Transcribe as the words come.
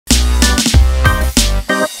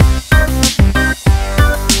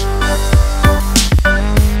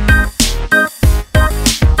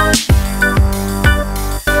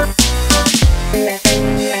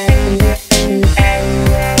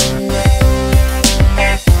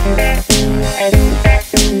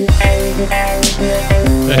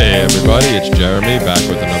it's Jeremy back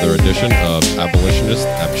with another edition of Abolitionist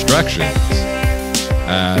Abstractions.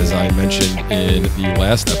 As I mentioned in the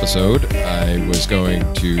last episode, I was going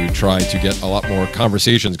to try to get a lot more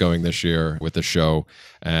conversations going this year with the show,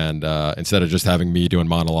 and instead of just having me doing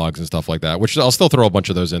monologues and stuff like that, which I'll still throw a bunch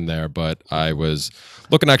of those in there, but I was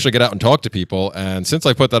looking to actually get out and talk to people, and since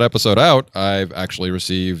I put that episode out, I've actually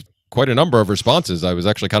received quite a number of responses. I was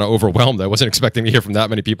actually kind of overwhelmed. I wasn't expecting to hear from that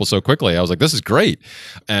many people so quickly. I was like, this is great.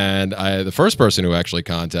 And the first person who actually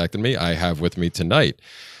contacted me, I have with me tonight.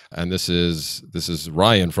 And this is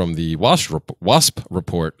Ryan from the Wasp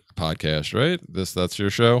Report podcast, right? That's your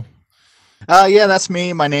show? Yeah, that's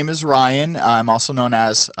me. My name is Ryan. I'm also known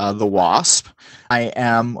as the Wasp. I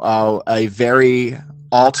am a very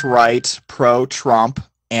alt-right, pro-Trump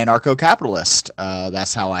anarcho-capitalist.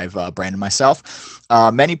 That's how I've branded myself.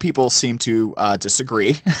 Many people seem to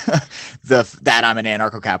disagree that I'm an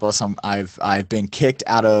anarcho-capitalist. I've been kicked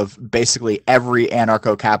out of basically every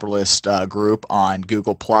anarcho-capitalist group on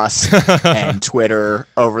Google Plus and Twitter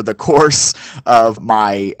over the course of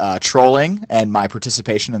my trolling and my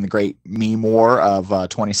participation in the Great Meme War of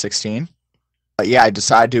 2016. Yeah, I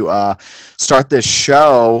decided to start this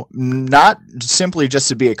show not simply just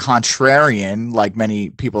to be a contrarian, like many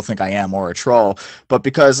people think I am, or a troll, but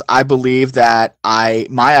because I believe that my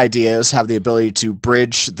ideas have the ability to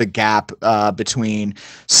bridge the gap between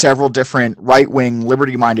several different right-wing,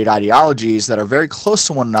 liberty-minded ideologies that are very close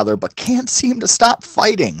to one another but can't seem to stop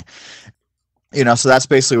fighting. You know, so that's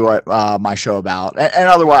basically what my show about. And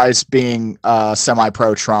otherwise, being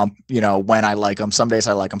semi-pro-Trump, you know, when I like them. Some days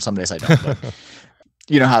I like them, some days I don't. But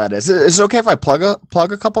you know how that is. Is it okay if I plug a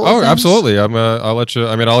couple of things? Oh, absolutely. I'll let you.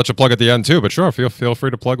 I mean, I'll let you plug at the end too. But sure, feel free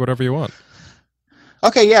to plug whatever you want.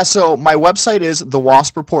 Okay, yeah, so my website is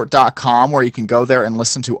thewaspreport.com, where you can go there and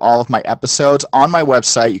listen to all of my episodes. On my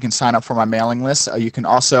website, you can sign up for my mailing list. You can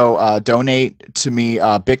also donate to me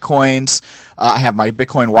Bitcoins. I have my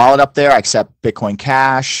Bitcoin wallet up there. I accept Bitcoin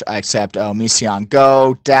Cash. I accept Mission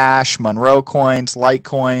Go, Dash, Monero coins,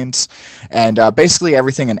 LiteCoins, and basically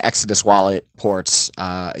everything in Exodus wallet ports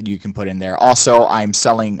you can put in there. Also, I'm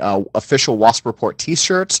selling official Wasp Report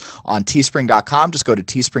t-shirts on teespring.com. Just go to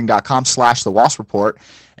teespring.com/thewaspreport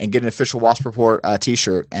and get an official Wasp Report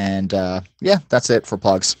t-shirt. And yeah, that's it for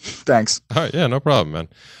plugs. Thanks. All right, yeah, no problem, man.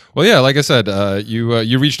 Well, yeah, like I said,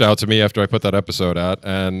 you reached out to me after I put that episode out,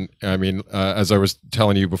 and I mean, as I was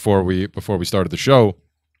telling you before we started the show,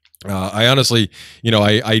 I honestly, you know,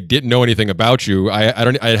 I didn't know anything about you. I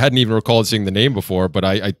hadn't even recalled seeing the name before, but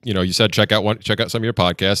I you know, you said check out some of your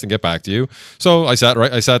podcasts and get back to you. So I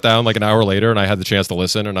sat down like an hour later and I had the chance to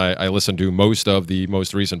listen, and I listened to most of the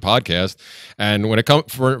most recent podcast. And when it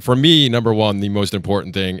comes for me, number one, the most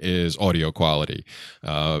important thing is audio quality.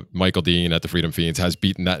 Michael Dean at the Freedom Fiends has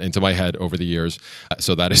beaten that into my head over the years.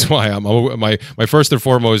 So that is why my first and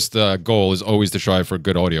foremost goal is always to strive for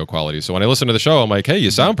good audio quality. So when I listen to the show, I'm like, hey,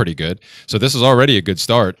 you sound pretty good. So this is already a good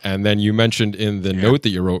start. And then you mentioned in the note that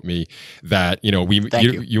you wrote me that, you know, we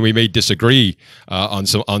may disagree on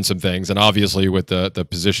some things, and obviously with the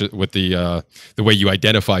position, with the way you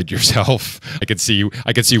identified yourself, I could see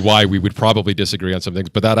why we would probably disagree on some things.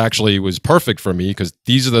 But that actually was perfect for me, because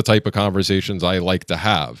these are the type of conversations I like to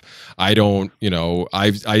have. I don't, you know,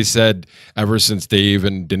 I said ever since Dave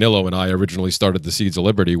and Danilo and I originally started the Seeds of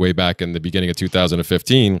Liberty way back in the beginning of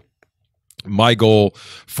 2015. My goal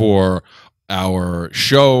for our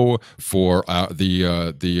show, for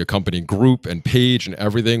the accompanying group and page and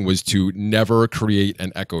everything, was to never create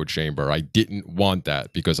an echo chamber. I didn't want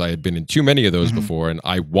that, because I had been in too many of those before, and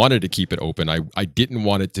I wanted to keep it open. I didn't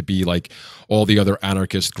want it to be like all the other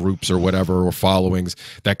anarchist groups or whatever, or followings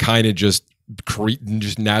that kind of just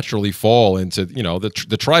naturally fall into, you know,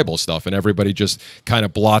 the tribal stuff, and everybody just kind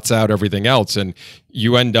of blots out everything else, and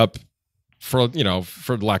you end up, for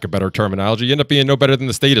lack of better terminology, you end up being no better than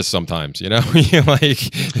the status sometimes, you know.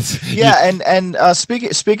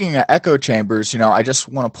 Speaking of echo chambers, you know, I just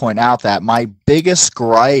want to point out that my biggest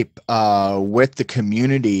gripe with the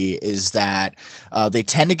community is that they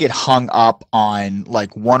tend to get hung up on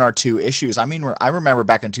like one or two issues. I mean, I remember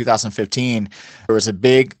back in 2015, there was a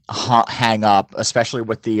big hang up, especially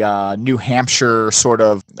with the New Hampshire sort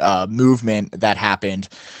of movement that happened.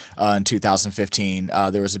 In 2015,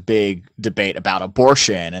 there was a big debate about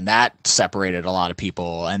abortion, and that separated a lot of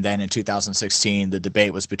people. And then in 2016, the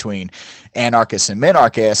debate was between anarchists and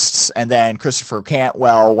minarchists, and then Christopher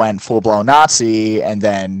Cantwell went full-blown Nazi, and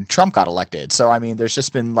then Trump got elected. So, I mean, there's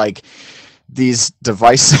just been like these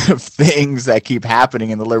divisive things that keep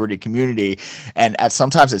happening in the liberty community, and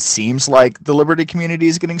sometimes it seems like the liberty community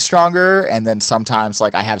is getting stronger, and then sometimes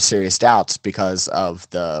like I have serious doubts because of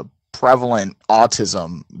the prevalent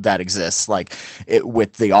autism that exists, like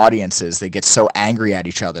with the audiences. They get so angry at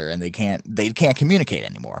each other and they can't communicate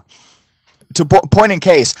anymore. To point in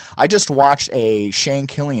case, I just watched a Shane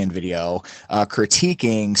Killian video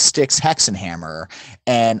critiquing Styx Hexenhammer,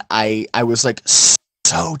 and I was like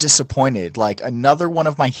so disappointed. Like, another one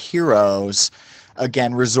of my heroes,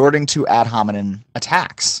 again, resorting to ad hominem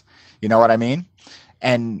attacks. You know what I mean?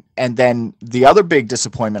 And then the other big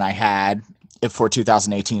disappointment I had for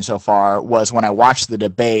 2018 so far was when I watched the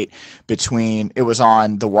debate between, it was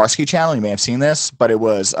on the Warski channel, you may have seen this, but it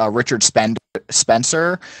was Richard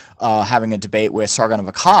Spencer having a debate with Sargon of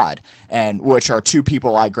Akkad, and which are two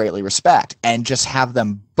people I greatly respect, and just have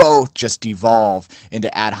them both just devolve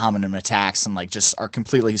into ad hominem attacks and like just are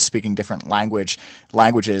completely speaking different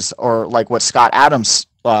languages, or like what Scott Adams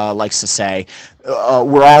likes to say,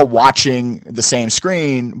 we're all watching the same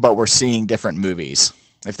screen, but we're seeing different movies,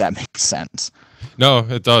 if that makes sense. No,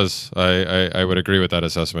 it does. I would agree with that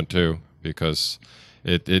assessment too, because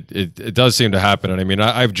it does seem to happen. And I mean,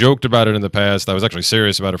 I've joked about it in the past. I was actually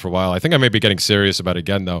serious about it for a while. I think I may be getting serious about it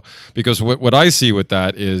again though, because what I see with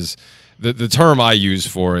that is the term I use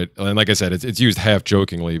for it, and like I said, it's used half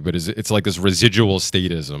jokingly, but it's like this residual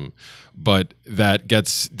statism, but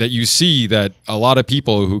that you see that a lot of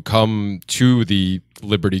people who come to the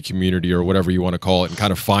liberty community or whatever you want to call it and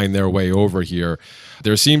kind of find their way over here,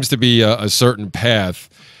 there seems to be a certain path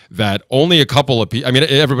that only a couple of people, I mean,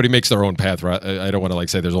 everybody makes their own path, right? I don't want to like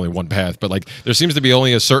say there's only one path, but like there seems to be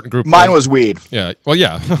only a certain group. Mine was weed. Yeah. Well,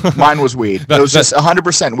 yeah. Mine was weed. It was just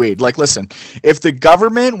 100% weed. Like, listen, if the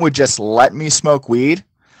government would just let me smoke weed,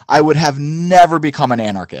 I would have never become an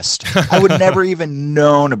anarchist. I would never even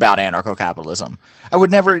known about anarcho-capitalism. I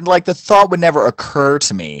would never, like, the thought would never occur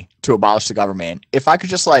to me to abolish the government if I could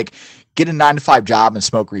just like get a 9-to-5 job and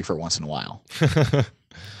smoke reefer once in a while.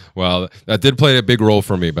 Well, that did play a big role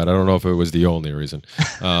for me, but I don't know if it was the only reason.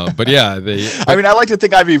 But yeah, I mean, I like to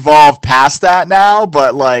think I've evolved past that now,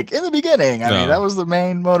 but like in the beginning, I mean, that was the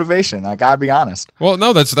main motivation. I gotta be honest. Well,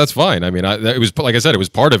 no, that's fine. I mean, it was, like I said, it was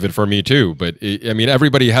part of it for me too. But I mean,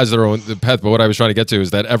 everybody has their own path. But what I was trying to get to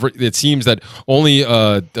is that it seems that only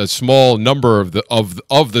a small number of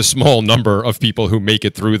the small number of people who make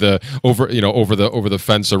it through over the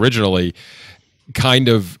fence originally kind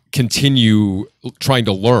of continue trying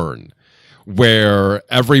to learn, where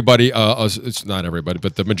everybody, it's not everybody,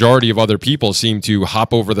 but the majority of other people seem to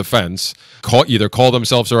hop over the fence, either call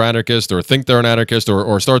themselves an anarchist or think they're an anarchist,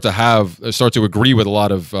 or start to agree with a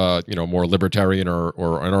lot of more libertarian or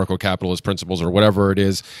anarcho-capitalist principles or whatever it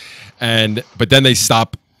is, but then they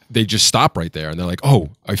just stop right there, and they're like, oh,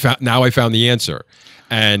 I found the answer.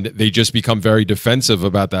 And they just become very defensive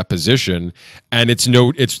about that position, and it's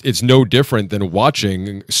no different than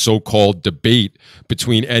watching so-called debate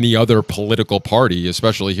between any other political party,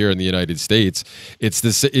 especially here in the United States. It's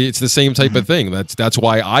the same type of thing. That's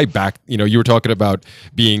why I backed. You were talking about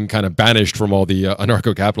being kind of banished from all the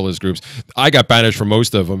anarcho-capitalist groups. I got banished from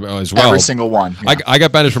most of them as well. Every single one. Yeah. I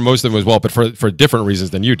got banished from most of them as well, but for different reasons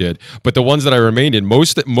than you did. But the ones that I remained in,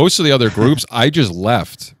 most of the other groups, I just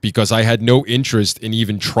left because I had no interest in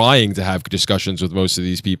even trying to have discussions with most of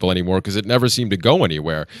these people anymore, because it never seemed to go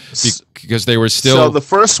anywhere because they were still. So the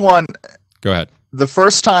first one. Go ahead. The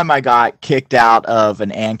first time I got kicked out of an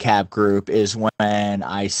ANCAP group is when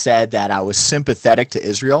I said that I was sympathetic to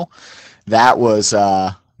Israel. That was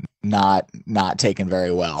not taken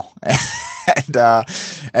very well.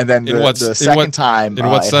 And then the second time. In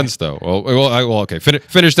what sense, though? Well, okay.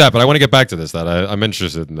 Finish that, but I want to get back to this. I'm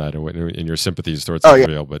interested in that, in your sympathies towards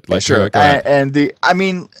Israel. But like, sure.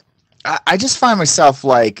 I just find myself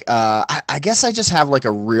like, I guess I just have like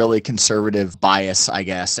a really conservative bias, I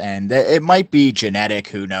guess, and it might be genetic.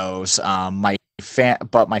 Who knows?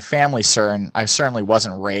 But my family, I certainly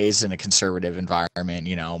wasn't raised in a conservative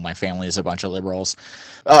environment. My family is a bunch of liberals.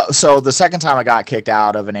 So the second time I got kicked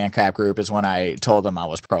out of an ANCAP group is when I told them I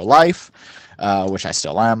was pro-life, which I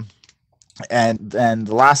still am. And then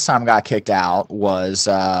the last time I got kicked out was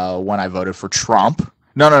when I voted for Trump.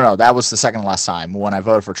 No. That was the second to last time. When I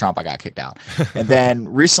voted for Trump, I got kicked out. And then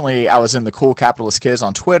recently I was in the Cool Capitalist Kids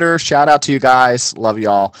on Twitter. Shout out to you guys. Love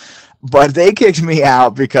y'all. But they kicked me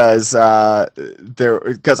out because I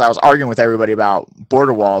was arguing with everybody about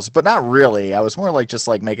border walls, but not really. I was more like just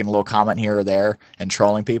like making a little comment here or there and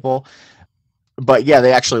trolling people. But yeah,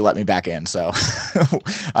 they actually let me back in, so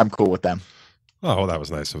I'm cool with them. Oh, well, that was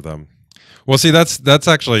nice of them. Well, see, that's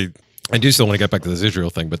actually, I do still want to get back to this Israel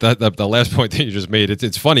thing, but that the last point that you just made,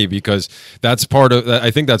 it's funny because that's part of,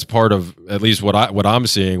 I think that's part of at least what I'm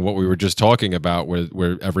seeing, what we were just talking about,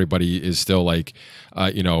 where everybody is still like,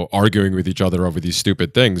 you know, arguing with each other over these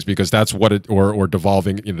stupid things, because that's what it, or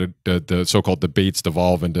devolving, you know, the so-called debates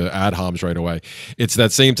devolve into ad homs right away. It's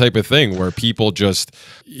that same type of thing where people just,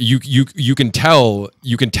 you can tell,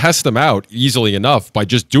 you can test them out easily enough by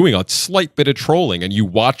just doing a slight bit of trolling, and you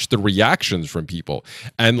watch the reactions from people,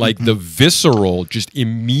 and like the visceral, just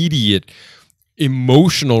immediate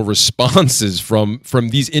emotional responses from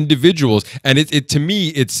these individuals. And it to me,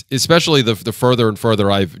 it's especially the further and further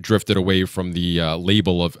I've drifted away from the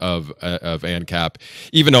label of ANCAP,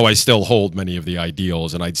 even though I still hold many of the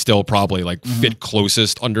ideals, and I'd still probably like fit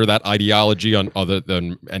closest under that ideology on other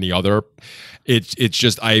than any other. It's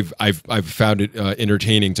just I've found it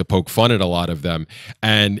entertaining to poke fun at a lot of them,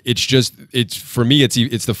 and it's for me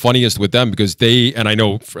it's the funniest with them, because they, and I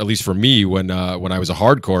know at least for me, when I was a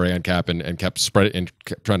hardcore ANCAP and kept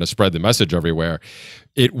trying to spread the message everywhere,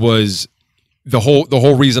 it was the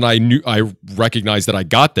whole reason I recognized that I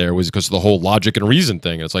got there was because of the whole logic and reason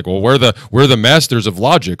thing. And it's like, well, we're the masters of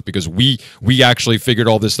logic, because we actually figured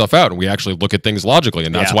all this stuff out, and we actually look at things logically,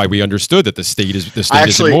 and that's why we understood that the state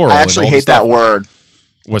is immoral. I actually hate that word.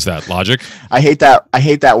 What's that? Logic? I hate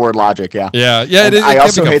that word, logic. Yeah. Yeah. I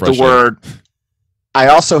also hate the word. I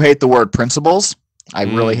also hate the word principles. I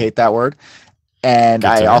really hate that word. And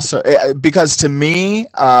I also, because to me,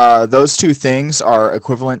 those two things are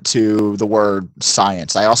equivalent to the word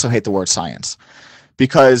science. I also hate the word science,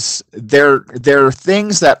 because they're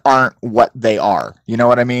things that aren't what they are. You know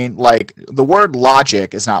what I mean? Like, the word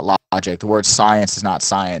logic is not logic. The word science is not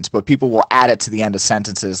science, but people will add it to the end of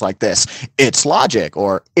sentences like this: it's logic,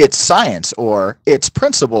 or it's science, or it's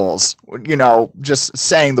principles, you know, just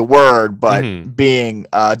saying the word, but being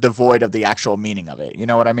devoid of the actual meaning of it. You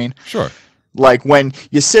know what I mean? Sure. Like, when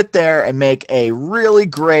you sit there and make a really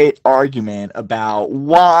great argument about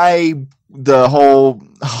why the whole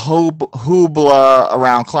hoopla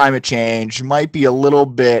around climate change might be a little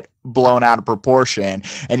bit blown out of proportion,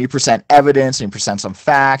 and you present evidence, and you present some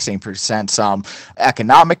facts, and you present some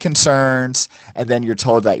economic concerns, and then you're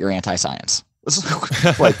told that you're anti-science.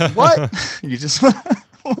 Like, what? You just...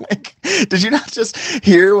 Like, did you not just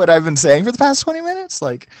hear what I've been saying for the past 20 minutes?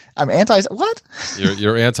 Like, I'm anti. What?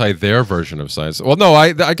 You're anti their version of science. Well, no,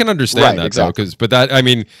 I can understand that, exactly. Though, but that, I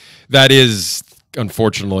mean, that is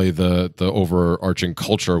unfortunately the overarching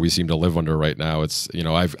culture we seem to live under right now. It's, you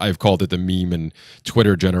know, I've called it the meme and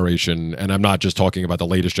Twitter generation, and I'm not just talking about the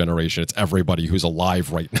latest generation. It's everybody who's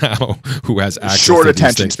alive right now who has access short to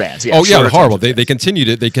attention these spans. Yeah, oh yeah, horrible. They continue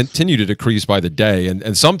to decrease by the day,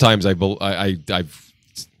 and sometimes I've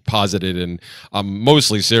posited, and I'm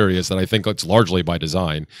mostly serious, that I think it's largely by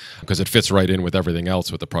design, because it fits right in with everything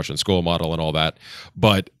else with the Prussian school model and all that.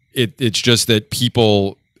 But it's just that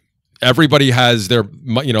everybody has their,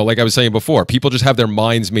 you know, like I was saying before, people just have their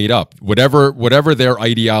minds made up. Whatever their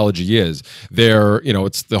ideology is, you know,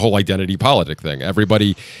 it's the whole identity politic thing.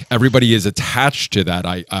 Everybody is attached to that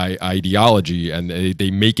ideology, and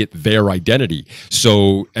they make it their identity.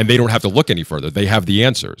 So, and they don't have to look any further. They have the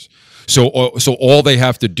answers. So all they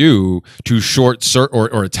have to do to short circuit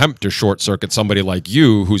or attempt to short circuit somebody like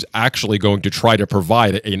you, who's actually going to try to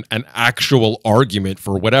provide an actual argument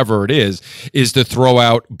for whatever it is to throw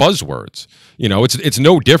out buzzwords. You know, it's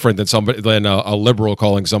no different than a liberal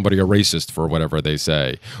calling somebody a racist for whatever they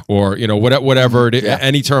say, or, you know, whatever it is,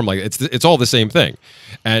 any term like it's all the same thing,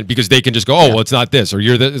 and because they can just go, oh, well, it's not this, or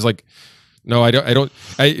you're this. It's like, no, I don't.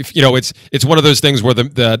 You know, it's one of those things where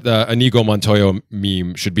the Inigo Montoya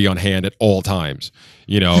meme should be on hand at all times.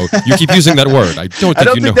 You know, you keep using that word. I don't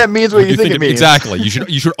think that means what you think it means. Exactly.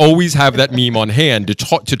 You should always have that meme on hand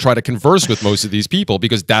to try to converse with most of these people,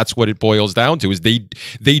 because that's what it boils down to, is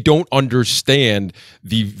they don't understand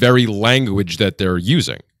the very language that they're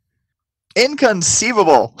using.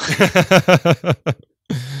 Inconceivable.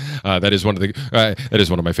 That is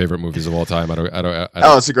one of my favorite movies of all time.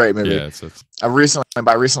 Oh, it's a great movie. Yeah,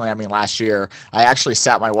 by recently I mean last year, I actually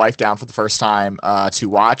sat my wife down for the first time to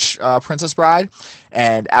watch Princess Bride,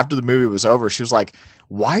 and after the movie was over, she was like,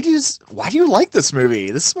 "Why do you like this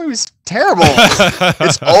movie? This movie's terrible.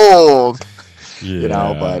 It's old." Yeah. You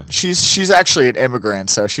know, but she's actually an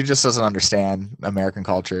immigrant, so she just doesn't understand American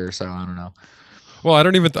culture. So I don't know. Well, I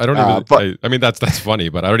don't even. But I mean, that's funny,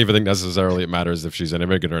 but I don't even think necessarily it matters if she's an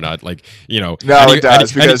immigrant or not. Like, you know. no, it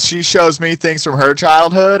does, because she shows me things from her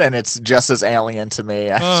childhood, and it's just as alien to me.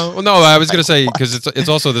 Well, no, I was gonna say, because it's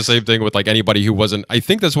also the same thing with like anybody who wasn't. I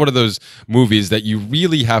think that's one of those movies that you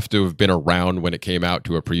really have to have been around when it came out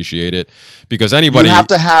to appreciate it, because anybody, you have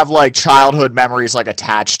to have like childhood memories like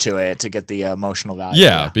attached to it to get the emotional value.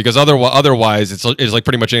 Yeah, because otherwise it's like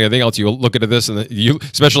pretty much anything else. You look at this, and you,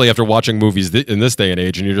 especially after watching movies in this day and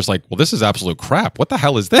age, and you're just like, well, this is absolute crap. What the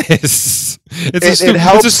hell is this? It's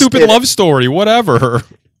a stupid love story, whatever.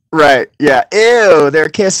 Right. Yeah. Ew, they're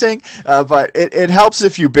kissing. But it helps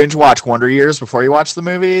if you binge watch Wonder Years before you watch the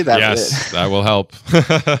movie. That will help.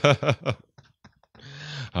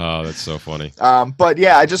 Oh, that's so funny. But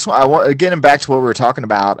yeah, I want getting back to what we were talking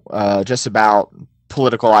about, just about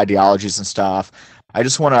political ideologies and stuff. I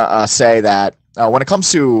just want to say that when it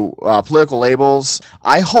comes to political labels,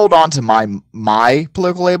 I hold on to my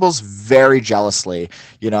political labels very jealously.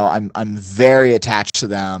 You know, I'm very attached to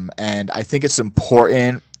them, and I think it's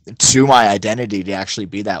important to my identity to actually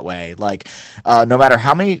be that way. Like, no matter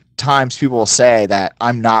how many times people will say that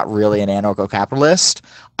I'm not really an anarcho-capitalist,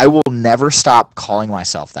 I will never stop calling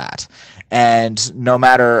myself that. And no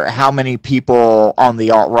matter how many people on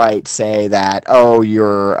the alt-right say that, oh,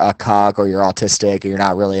 you're a cuck or you're autistic or you're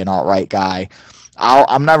not really an alt-right guy,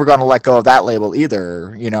 I'm never going to let go of that label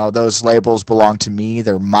either. You know, those labels belong to me.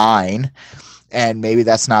 They're mine. And maybe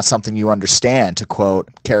that's not something you understand, to quote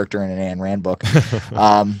character in an Ayn Rand book.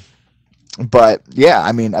 But yeah,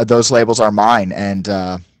 I mean, those labels are mine, and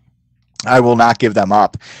I will not give them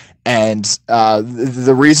up. And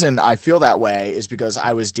the reason I feel that way is because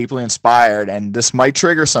I was deeply inspired, and this might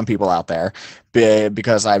trigger some people out there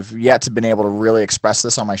because I've yet to been able to really express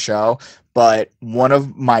this on my show. But one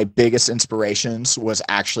of my biggest inspirations was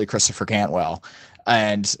actually Christopher Cantwell.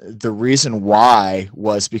 And the reason why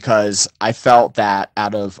was because I felt that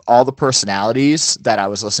out of all the personalities that I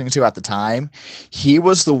was listening to at the time, he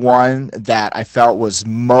was the one that I felt was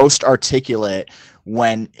most articulate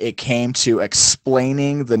when it came to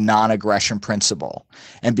explaining the non-aggression principle.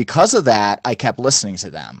 And because of that, I kept listening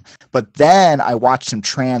to them. But then I watched him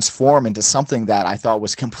transform into something that I thought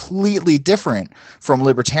was completely different from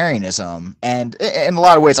libertarianism. And in a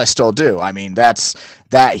lot of ways, I still do. I mean, that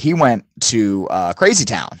he went to Crazy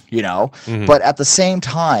Town, you know. Mm-hmm. But at the same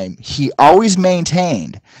time, he always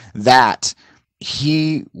maintained that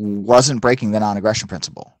he wasn't breaking the non-aggression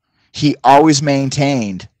principle. He always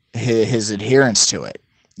maintained his adherence to it,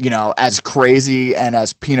 you know, as crazy and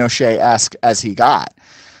as Pinochet-esque as he got,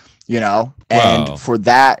 you know. And wow. For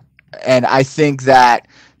that, and I think that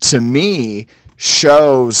to me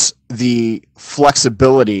shows the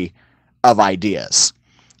flexibility of ideas,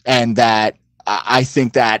 and that I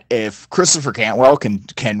think that if Christopher Cantwell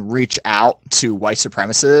can reach out to white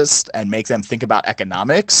supremacists and make them think about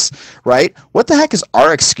economics, right? What the heck is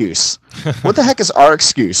our excuse? What the heck is our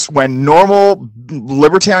excuse when normal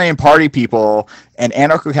Libertarian Party people and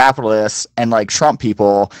anarcho-capitalists and like Trump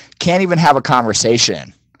people can't even have a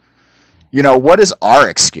conversation? You know, what is our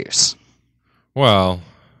excuse? Well,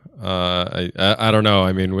 I don't know.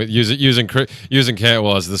 I mean, with using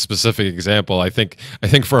Cantwell as the specific example, I think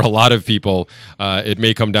for a lot of people, it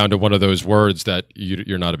may come down to one of those words that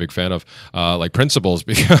you're not a big fan of, like principles,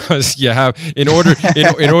 because you have in order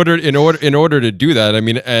to do that. I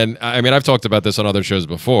mean, I've talked about this on other shows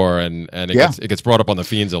before, and it gets brought up on the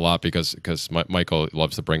Fiends a lot because Michael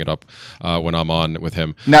loves to bring it up when I'm on with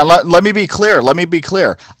him. Now let me be clear.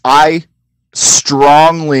 I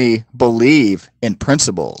strongly believe in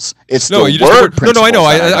principles. It's the word principles. No, I know.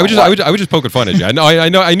 I was just poking fun at you.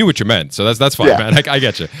 I knew what you meant. So that's fine, man. I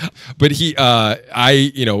get you. But it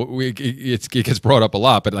gets brought up a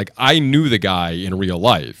lot. But like, I knew the guy in real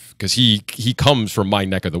life because he comes from my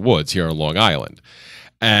neck of the woods here in Long Island,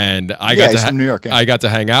 and I got to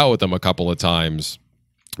hang out with him a couple of times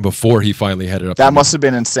before he finally headed up. That must have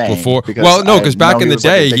been insane. Because back in the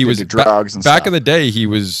day he was drugs and back in the day he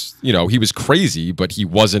was, you know, he was crazy, but he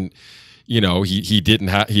wasn't, you know, he didn't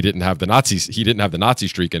have the Nazi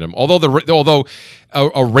streak in him. Although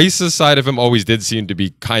a racist side of him always did seem to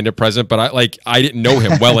be kind of present, but I didn't know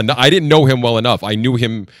him well enough. I didn't know him well enough. I knew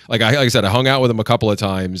him like I said, I hung out with him a couple of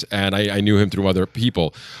times, and I knew him through other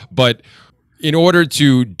people. But in order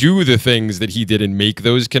to do the things that he did and make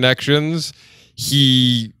those connections,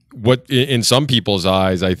 in some people's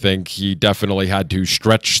eyes, I think he definitely had to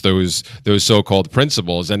stretch those so-called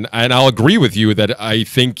principles. And I'll agree with you that I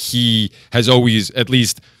think he has always, at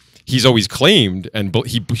least he's always claimed, and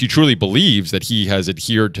he truly believes that he has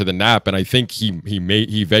adhered to the NAP. And I think he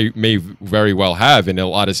may very well have in a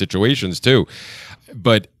lot of situations too.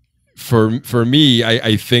 But for me,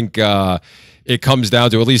 I think it comes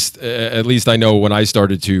down to, at least I know when I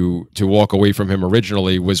started to walk away from him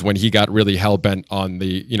originally, was when he got really hell bent on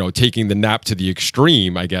the, you know, taking the nap to the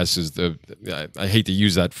extreme, I guess is I hate to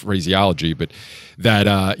use that phraseology, but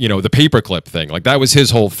that you know, the paperclip thing, like that was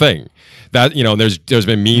his whole thing. That, you know, there's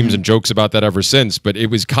been memes and jokes about that ever since, but it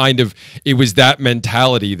was that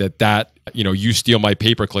mentality that you know, you steal my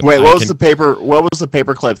paperclip. Wait, what was the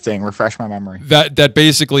paperclip thing? Refresh my memory. That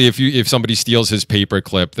basically, if somebody steals his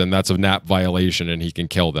paperclip, then that's a NAP violation and he can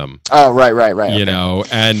kill them. Oh, right. You know,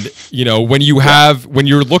 and you know, when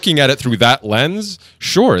you're looking at it through that lens,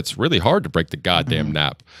 sure, it's really hard to break the goddamn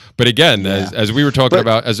NAP. But again, as we were talking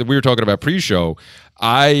about pre-show,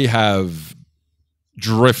 I have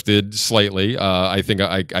drifted slightly. I think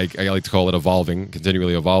I like to call it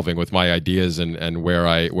continually evolving with my ideas and where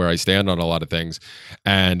I stand on a lot of things,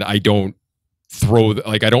 and I don't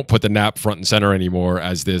I don't put the NAP front and center anymore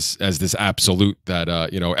as this absolute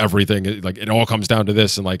that you know, everything, like it all comes down to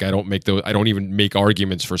this, and like I don't even make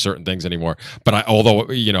arguments for certain things anymore. But although,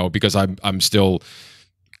 you know, because I'm still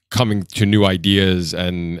coming to new ideas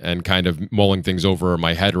and kind of mulling things over in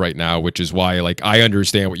my head right now, which is why, like, I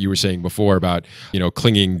understand what you were saying before about, you know,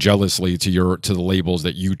 clinging jealously to the labels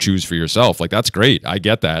that you choose for yourself. Like, that's great. I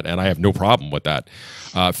get that, and I have no problem with that.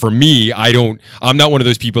 For me, I'm not one of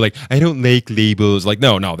those people like, I don't like labels. Like,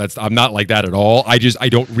 no, I'm not like that at all. I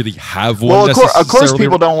don't really have one. Well, of course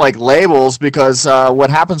people don't like labels, because what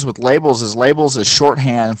happens with labels is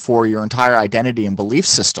shorthand for your entire identity and belief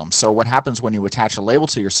system. So what happens when you attach a label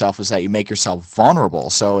to yourself is that you make yourself vulnerable.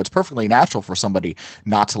 So it's perfectly natural for somebody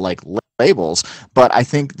not to like labels. But I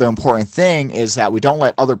think the important thing is that we don't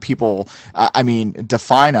let other people,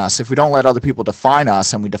 define us. If we don't let other people define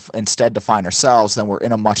us, and we instead define ourselves, then we're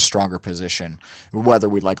in a much stronger position, whether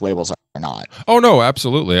we like labels or not. Oh no,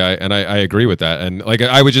 absolutely. I agree with that. And like,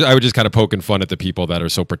 I would just kind of poking fun at the people that are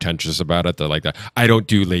so pretentious about it. They're like that. I don't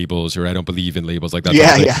do labels, or I don't believe in labels, like that.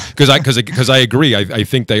 Yeah. Because I agree. I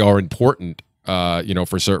think they are important. You know,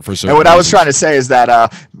 for certain. And what I was trying to say is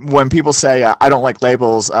that when people say I don't like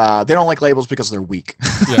labels, they don't like labels because they're weak.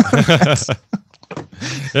 Yeah.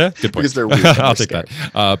 Yeah, good point. Because they're weak. I'll take that.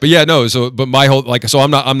 But yeah, no. But my whole, like, so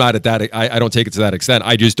I'm not at that. I don't take it to that extent.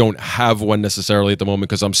 I just don't have one necessarily at the moment,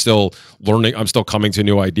 because I'm still learning. I'm still coming to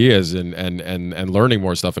new ideas and learning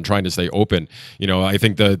more stuff and trying to stay open. You know, I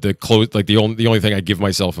think the only thing I give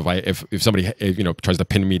myself if somebody you know, tries to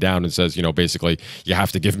pin me down and says, you know, basically you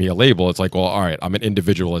have to give me a label, it's like, well, all right, I'm an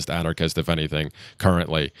individualist anarchist, if anything,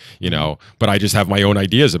 currently. You know, but I just have my own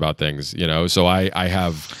ideas about things. You know, so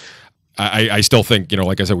I still think, you know,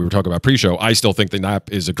 like I said, we were talking about pre-show, I still think the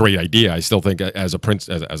NAP is a great idea. I still think as a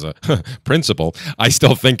principle, I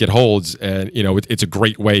still think it holds, and, you know, it's a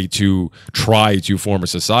great way to try to form a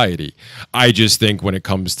society. I just think when it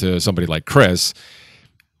comes to somebody like Chris,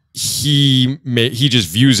 he just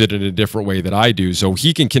views it in a different way that I do. So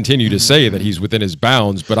he can continue to say that he's within his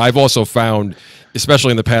bounds, but I've also found,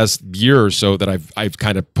 especially in the past year or so, that I've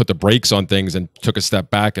kind of put the brakes on things and took a step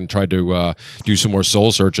back and tried to do some more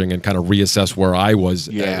soul searching and kind of reassess where I was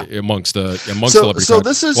amongst the celebrity. So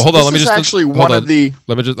this is, well, hold on, let me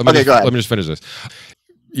just let me just finish this.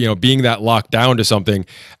 You know, being that locked down to something,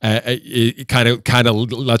 it kind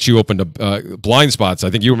of lets you open to blind spots. I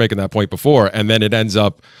think you were making that point before, and then it ends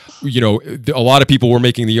up, you know, a lot of people were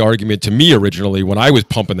making the argument to me originally when I was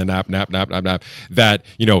pumping the NAP, that,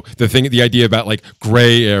 you know, the idea about like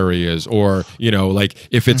gray areas, or, you know, like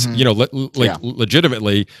if it's, you know,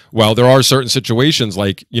 legitimately, well, there are certain situations,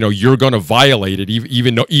 like, you know, you're going to violate it,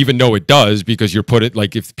 even though it does, because you're put it,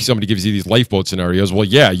 like, if somebody gives you these lifeboat scenarios, well,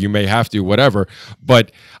 yeah, you may have to, whatever, but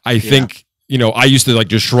I think, you know, I used to like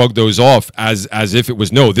just shrug those off as if it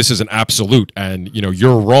was, no, this is an absolute, and, you know,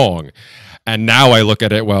 you're wrong. And now I look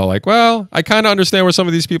at it, well, I kind of understand where some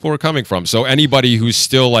of these people are coming from. So anybody who's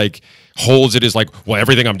still like holds it as like, well,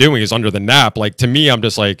 everything I'm doing is under the NAP, like, to me, I'm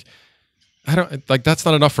just like, I don't, like, that's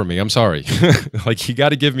not enough for me. I'm sorry. Like, you got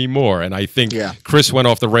to give me more. And I think Chris went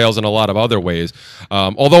off the rails in a lot of other ways.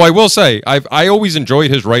 Although I will say, I always enjoyed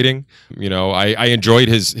his writing. You know, I enjoyed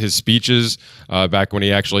his speeches back when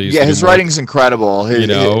he actually used to his writing's incredible.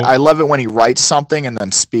 I love it when he writes something and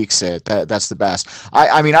then speaks it. That's the best.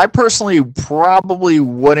 I mean, I personally probably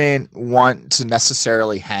wouldn't want to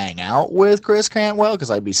necessarily hang out with Chris Cantwell, because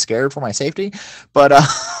I'd be scared for my safety. But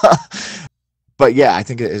but yeah, I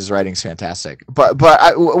think his writing's fantastic. But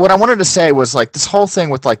what I wanted to say was like this whole thing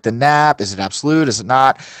with like the nap, is it absolute, is it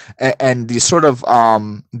not? And these sort of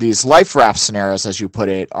these life raft scenarios, as you put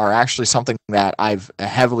it, are actually something that I've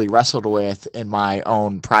heavily wrestled with in my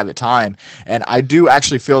own private time. And I do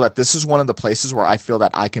actually feel that this is one of the places where I feel that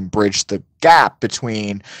I can bridge the gap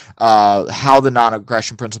between how the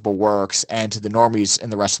non-aggression principle works and to the normies in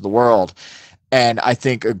the rest of the world. And I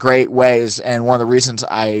think a great way is, and one of the reasons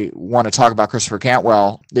I want to talk about Christopher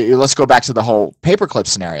Cantwell, let's go back to the whole paperclip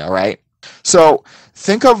scenario, right? So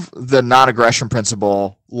think of the non-aggression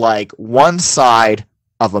principle like one side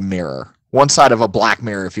of a mirror, one side of a black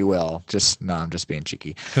mirror, if you will. I'm just being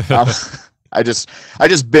cheeky. I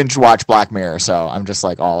just binge watch Black Mirror, so I'm just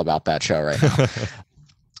like all about that show right now.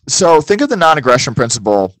 So think of the non-aggression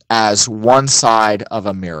principle as one side of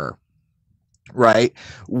a mirror. Right?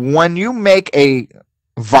 When you make a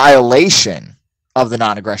violation of the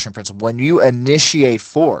non-aggression principle, when you initiate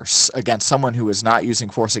force against someone who is not using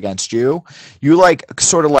force against you, you like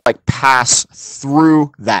sort of like pass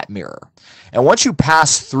through that mirror. And once you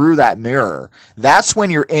pass through that mirror, that's when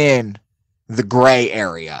you're in the gray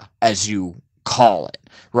area, as you call it,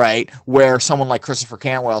 right? Where someone like Christopher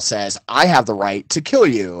Cantwell says, I have the right to kill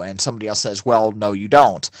you. And somebody else says, well, no, you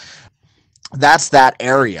don't. That's that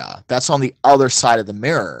area. That's on the other side of the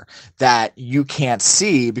mirror that you can't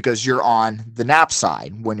see because you're on the nap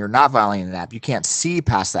side. When you're not violating the nap, you can't see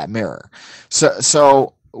past that mirror.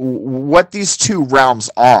 So what these two realms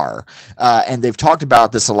are, and they've talked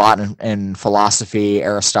about this a lot in philosophy.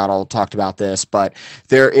 Aristotle talked about this, but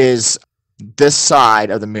there is this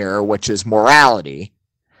side of the mirror, which is morality,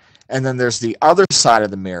 and then there's the other side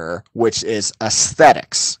of the mirror, which is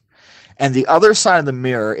aesthetics. And the other side of the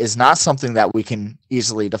mirror is not something that we can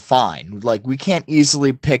easily define. Like, we can't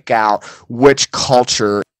easily pick out which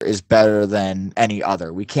culture is better than any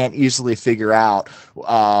other. We can't easily figure out,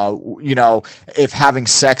 if having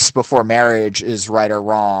sex before marriage is right or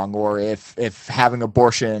wrong, or if having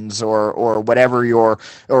abortions or whatever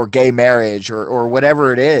or gay marriage or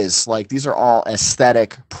whatever it is. Like, these are all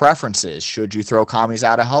aesthetic preferences. Should you throw commies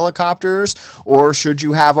out of helicopters, or should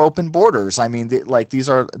you have open borders? I mean,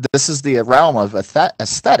 this is the realm of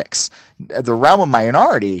aesthetics. The realm of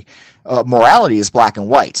minority morality is black and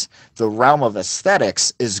white. The realm of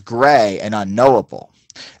aesthetics is gray and unknowable.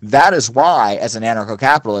 That is why, as an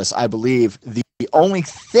anarcho-capitalist, I believe the only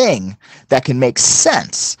thing that can make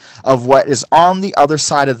sense of what is on the other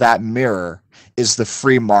side of that mirror is the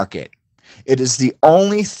free market. It is the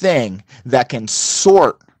only thing that can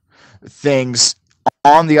sort things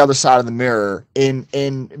on the other side of the mirror in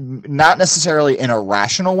not necessarily in a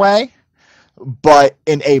rational way, but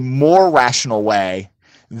in a more rational way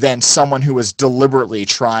than someone who is deliberately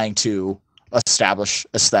trying to establish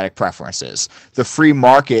aesthetic preferences. The free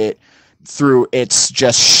market, through its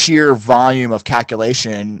just sheer volume of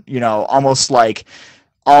calculation, almost like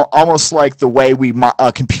the way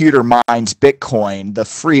a computer mines Bitcoin, the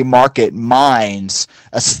free market mines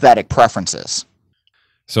aesthetic preferences.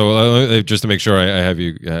 So just to make sure I have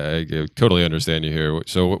you, I totally understand you here.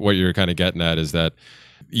 So what you're kind of getting at is that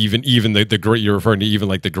even the gray, you're referring to even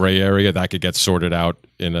like the gray area that could get sorted out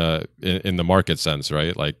in the market sense,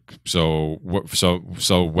 right? Like so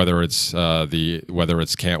whether it's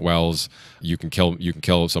Cantwell's, you can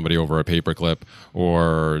kill somebody over a paperclip,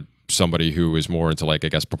 or somebody who is more into, like, I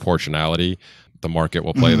guess, proportionality, the market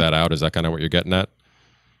will play that out. Is that kind of what you're getting at?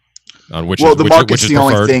 On which the market's the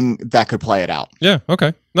only thing that could play it out. Yeah.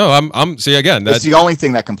 Okay. No, I'm see again. That's the only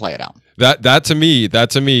thing that can play it out. That to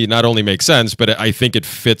me not only makes sense, but I think it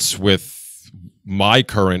fits with my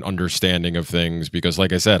current understanding of things, because,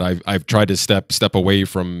 like I said, I've tried to step away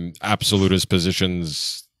from absolutist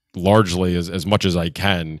positions largely as much as I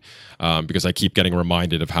can, because I keep getting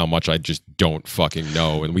reminded of how much I just don't fucking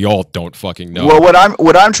know, and we all don't fucking know. Well,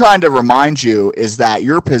 what I'm trying to remind you is that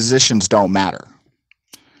your positions don't matter.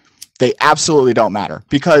 They absolutely don't matter,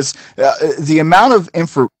 because the amount of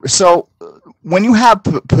info. So when you have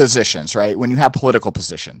positions, right? When you have political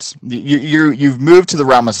positions, you've moved to the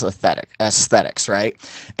realm of aesthetics, right?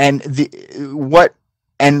 And what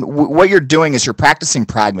you're doing is you're practicing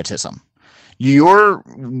pragmatism.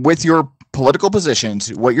 With your political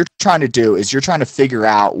positions, what you're trying to do is you're trying to figure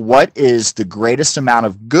out what is the greatest amount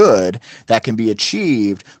of good that can be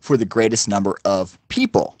achieved for the greatest number of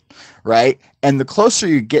people, right? And the closer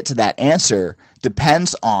you get to that answer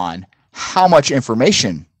depends on how much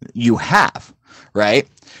information you have, right?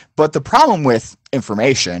 But the problem with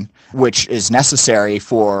information, which is necessary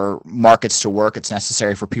for markets to work, it's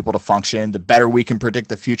necessary for people to function. The better we can predict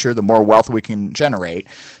the future, the more wealth we can generate.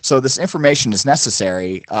 So this information is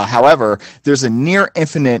necessary. However, there's a near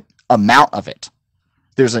infinite amount of it.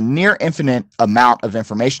 There's a near infinite amount of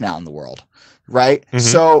information out in the world, right? Mm-hmm.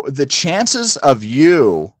 So the chances of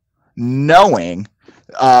you knowing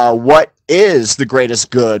what is the greatest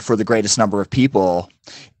good for the greatest number of people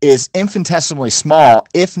is infinitesimally small,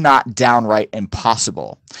 if not downright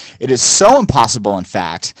impossible. It is so impossible, in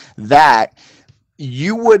fact, that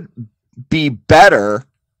you would be better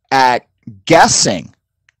at guessing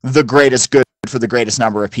the greatest good for the greatest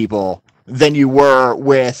number of people than you were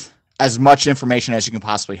with as much information as you can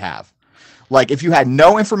possibly have. Like, if you had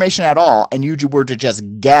no information at all and you were to just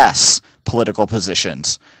guess political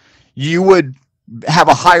positions, you would have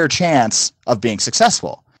a higher chance of being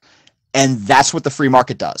successful. And that's what the free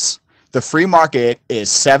market does. The free market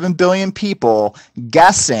is 7 billion people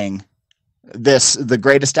guessing the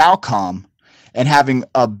greatest outcome and having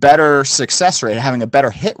a better success rate, having a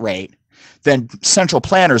better hit rate than central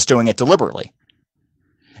planners doing it deliberately.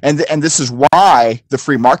 And this is why the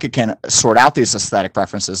free market can sort out these aesthetic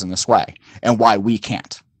preferences in this way, and why we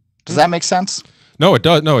can't. Does that make sense? No, it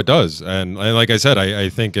does. No, it does. And like I said, I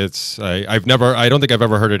think it's I don't think I've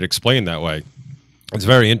ever heard it explained that way. It's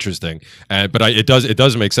very interesting, but it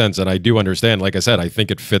does make sense, and I do understand. Like I said, I think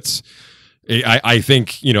it fits. I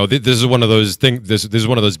think, you know, this is one of those things. This is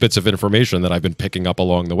one of those bits of information that I've been picking up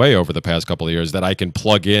along the way over the past couple of years that I can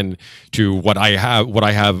plug in to what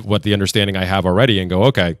the understanding I have already, and go,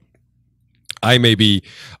 okay, I may be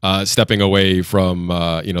stepping away from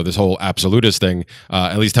this whole absolutist thing,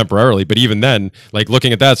 at least temporarily. But even then, like,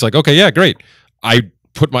 looking at that, it's like, okay, yeah, great.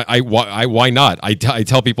 Why not? I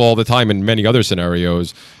tell people all the time in many other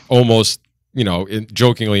scenarios, almost,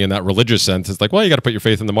 jokingly in that religious sense, it's like, well, you got to put your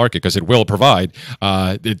faith in the market because it will provide.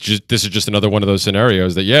 This is just another one of those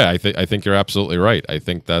scenarios that, yeah, I think you're absolutely right. I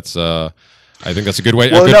think that's a good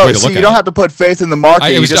way. Well, way to look you don't have to put faith in the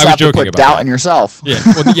market. You just have to put doubt in yourself. Yeah,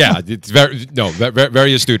 well, yeah, it's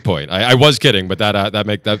very astute point. I was kidding, but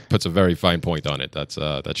that puts a very fine point on it. That's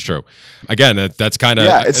true. Again, that's kind of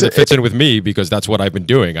it fits in with me because that's what I've been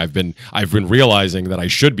doing. I've been realizing that I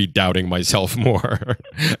should be doubting myself more,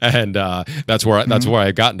 and that's where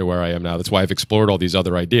I've gotten to where I am now. That's why I've explored all these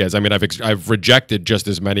other ideas. I mean, I've rejected just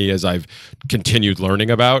as many as I've continued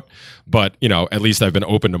learning about, but at least I've been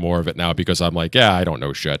open to more of it now because I'm like, yeah, I don't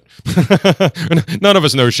know shit. None of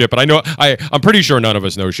us know shit, but I'm pretty sure none of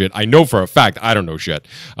us know shit. I know for a fact I don't know shit.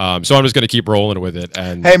 So I'm just going to keep rolling with it.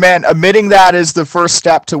 And hey, man, admitting that is the first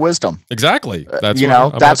step to wisdom. Exactly.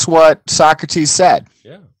 That's what Socrates said.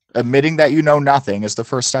 Yeah. Admitting that you know nothing is the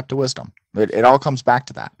first step to wisdom. It all comes back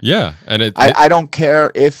to that. Yeah, and I don't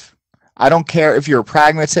care if you're a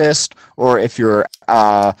pragmatist or if you're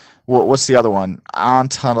what's the other one?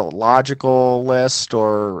 Ontologicalist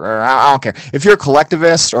or I don't care. If you're a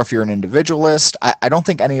collectivist or if you're an individualist, I don't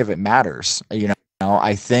think any of it matters.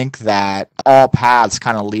 I think that all paths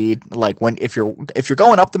kind of lead, like if you're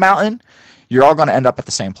going up the mountain, you're all going to end up at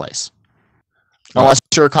the same place. Unless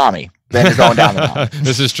you're a commie, then you're going down the mountain.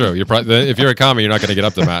 This is true. If you're a commie, you're not going to get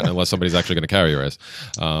up the mountain unless somebody's actually going to carry your ass.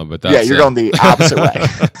 But that's, you're going the opposite way.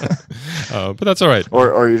 But that's all right.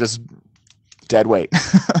 Or you're just dead weight.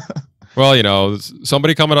 Well,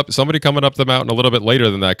 somebody coming up the mountain a little bit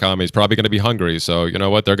later than that commie is probably going to be hungry. So you know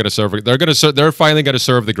what? They're finally going to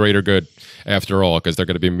serve the greater good after all, because they're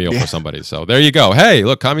going to be a meal for somebody. So there you go. Hey,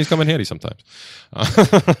 look, commies come in handy sometimes.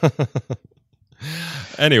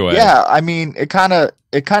 Anyway. Yeah, I mean, it kind of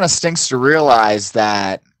stinks to realize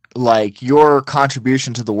that, like, your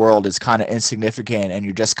contribution to the world is kind of insignificant, and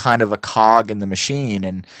you're just kind of a cog in the machine,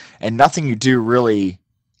 and nothing you do really,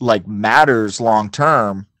 like, matters long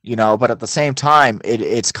term. But at the same time,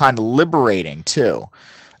 it's kind of liberating too,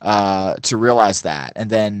 to realize that. And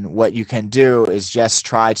then what you can do is just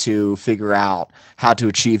try to figure out how to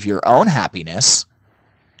achieve your own happiness.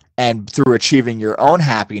 And through achieving your own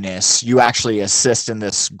happiness, you actually assist in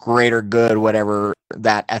this greater good, whatever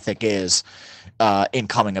that ethic is, in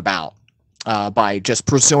coming about, by just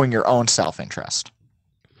pursuing your own self-interest.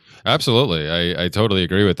 Absolutely. I totally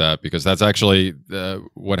agree with that, because that's actually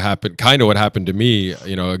what happened to me.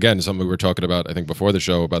 Again, something we were talking about, I think, before the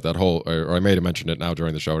show, about that whole, or I may have mentioned it now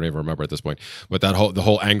during the show, I don't even remember at this point, but the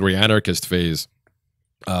whole angry anarchist phase.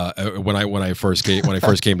 When I first came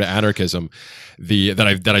to anarchism,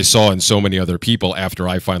 that I saw in so many other people after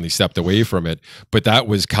I finally stepped away from it. But that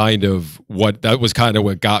was kind of what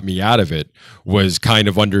got me out of it, was kind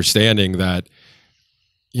of understanding that,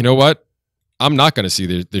 you know what, I'm not going to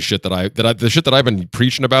see the shit that I've been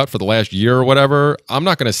preaching about for the last year or whatever. I'm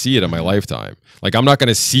not going to see it in my lifetime. Like, I'm not going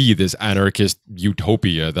to see this anarchist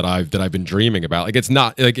utopia that I've been dreaming about. Like, it's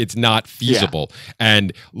not feasible. Yeah.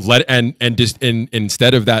 And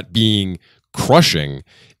instead of that being crushing,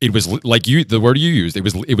 it was like the word you used, it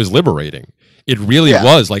was liberating. It really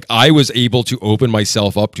was. Like, I was able to open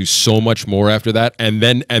myself up to so much more after that, and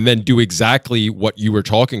then do exactly what you were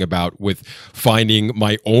talking about with finding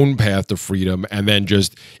my own path to freedom, and then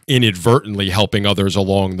just inadvertently helping others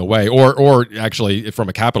along the way, or actually from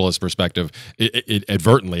a capitalist perspective, it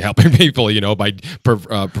advertently helping people, you know, by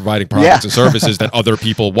providing products and services that other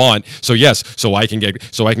people want. So yes, so I can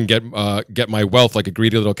get my wealth like a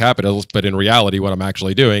greedy little capitalist, but in reality, what I'm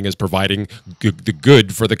actually doing is providing the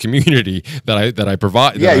good for the community that I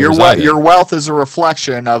provide. Yeah, your wealth is a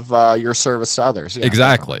reflection of your service to others. Yeah,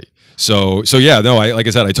 exactly. So yeah, no, like I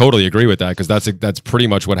said, I totally agree with that, because that's pretty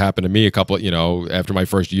much what happened to me a couple, you know, after my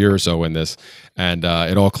first year or so in this, and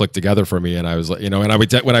it all clicked together for me. And I was like, you know, and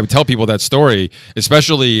when I would tell people that story,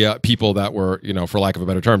 especially people that were, you know, for lack of a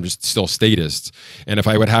better term, just still statists, and if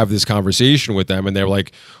I would have this conversation with them, and they're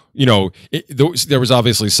like, you know, there was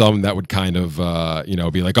obviously some that would kind of, you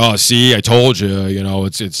know, be like, oh, see, I told you, you know,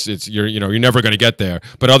 you're never going to get there.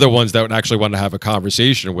 But other ones that would actually want to have a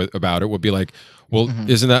conversation about it would be like, well,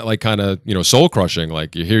 isn't that like kind of, you know, soul crushing?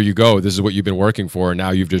 Like, here you go, this is what you've been working for, and now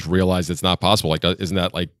you've just realized it's not possible. Like, isn't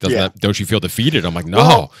that like, don't you feel defeated? I'm like, no.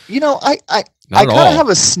 Well, you know, I kind of have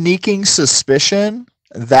a sneaking suspicion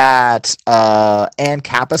that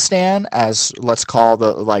Ancapistan, as let's call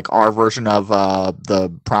our version of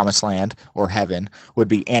the promised land or heaven, would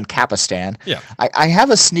be Ancapistan. Yeah, I have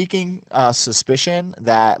a sneaking suspicion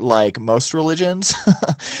that, like most religions,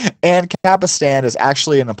 Ancapistan is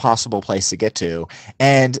actually an impossible place to get to,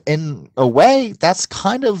 and in a way, that's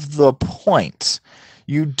kind of the point.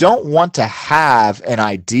 You don't want to have an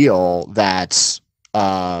ideal that's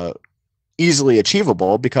easily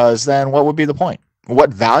achievable, because then what would be the point?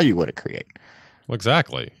 What value would it create? Well,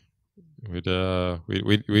 exactly. We'd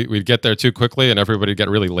get there too quickly, and everybody would get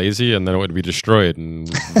really lazy, and then it would be destroyed in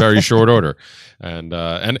very short order. And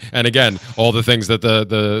again, all the things that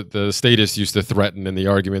the statists used to threaten in the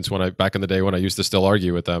arguments back in the day when I used to still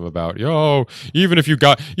argue with them about, even if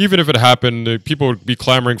it happened, people would be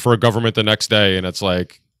clamoring for a government the next day, and it's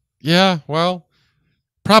like, yeah, well,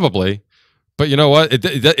 probably. But you know what?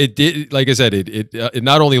 It did, like I said, it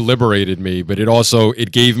not only liberated me, but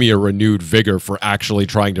it gave me a renewed vigor for actually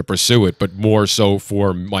trying to pursue it, but more so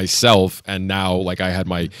for myself. And now, like, I had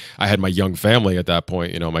my young family at that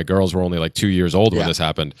point. You know, my girls were only like 2 years old when this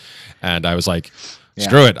happened, and I was like,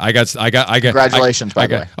 screw it. I got. Congratulations, by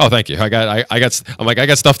the way. Oh, thank you. I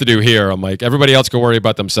got stuff to do here. I'm like, everybody else can worry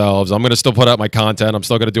about themselves. I'm going to still put out my content. I'm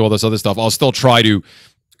still going to do all this other stuff. I'll still try to,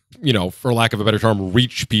 you know, for lack of a better term,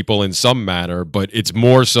 reach people in some manner, but it's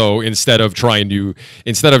more so instead of trying to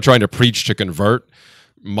preach to convert,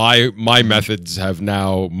 my methods have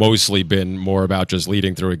now mostly been more about just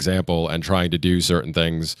leading through example and trying to do certain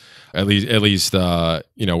things, at least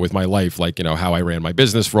you know, with my life, like, you know, how I ran my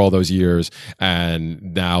business for all those years,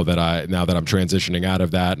 and now that I'm transitioning out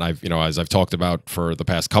of that, and I've, you know, as I've talked about for the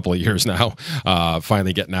past couple of years now,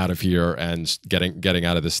 finally getting out of here and getting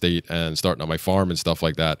out of the state and starting on my farm and stuff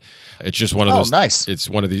like that. It's just one of those. Nice. It's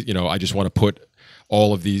one of these, you know, I just want to put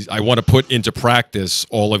into practice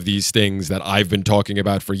all of these things that I've been talking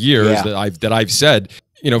about for years, that I've said,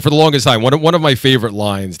 you know, for the longest time. One of my favorite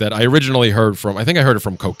lines that I originally heard from, I think I heard it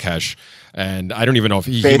from Kokesh, and I don't even know if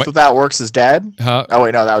faith without works is dead. Huh? Oh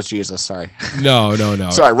wait, no, that was Jesus. Sorry. No.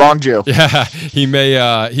 Sorry, wrong Jew. Yeah, he may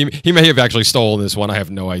have actually stolen this one. I have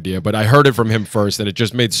no idea, but I heard it from him first, and it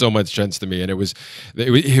just made so much sense to me. And it was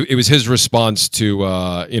his response to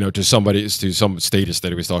you know, to some statist that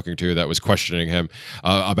he was talking to that was questioning him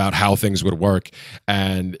about how things would work,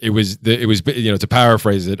 and it was you know, to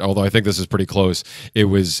paraphrase it, although I think this is pretty close. It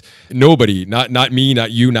was nobody, not me,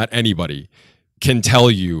 not you, not anybody, can tell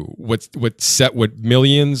you what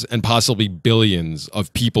millions and possibly billions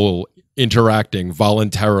of people interacting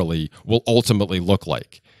voluntarily will ultimately look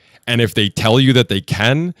like. And if they tell you that they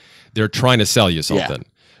can, they're trying to sell you something.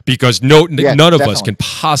 Because none of us can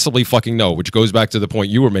possibly fucking know, which goes back to the point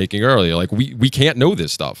you were making earlier. Like, we can't know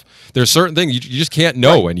this stuff. There's certain things you just can't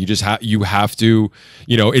know, and you have to,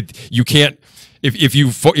 you know, you can't. If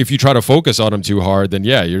you try to focus on them too hard, then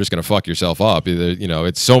you're just gonna fuck yourself up. You know,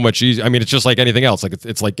 it's so much easier. I mean, it's just like anything else. Like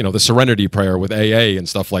it's like, you know, the Serenity Prayer with AA and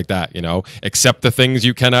stuff like that. You know, accept the things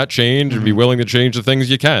you cannot change and be willing to change the things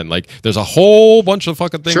you can. Like, there's a whole bunch of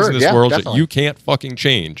fucking things in this world that you can't fucking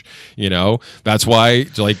change. You know, that's why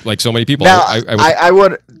like so many people. Now, I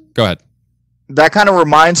would go ahead. That kind of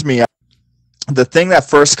reminds me. The thing that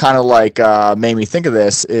first kind of like made me think of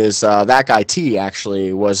this is that guy T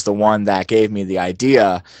actually was the one that gave me the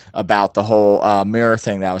idea about the whole mirror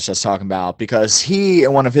thing that I was just talking about, because he,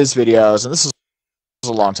 in one of his videos, and this is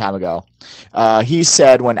a long time ago. He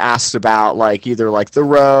said when asked about like either like the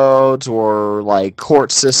roads or like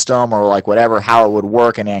court system or like whatever, how it would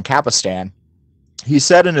work in Ancapistan, he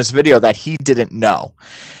said in his video that he didn't know,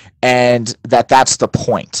 and that's the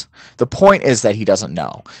point. The point is that he doesn't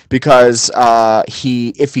know, because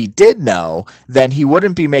if he did know, then he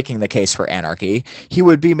wouldn't be making the case for anarchy. He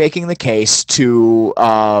would be making the case to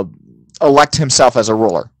elect himself as a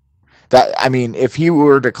ruler. That, I mean, if he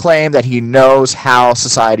were to claim that he knows how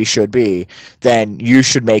society should be, then you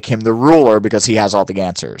should make him the ruler because he has all the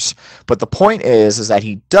answers. But the point is that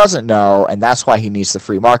he doesn't know, and that's why he needs the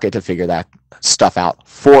free market to figure that stuff out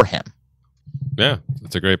for him. Yeah,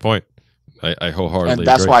 that's a great point. I wholeheartedly And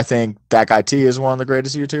that's agree. why I think that guy T is one of the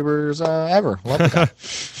greatest YouTubers ever. Love the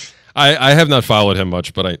guy. I have not followed him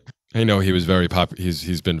much, but I know he was very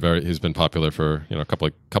he's been popular for a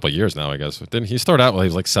couple of years now, I guess. Didn't he start out when he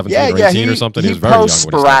was like 17 or 18 or something? He was very young posts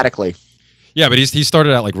when he sporadically. Yeah, but he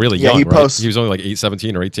started out like really young, he right? posts. He was only like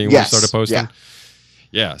 17 or 18 when he started posting. Yeah.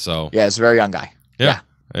 Yeah, so yeah, he's a very young guy. Yeah.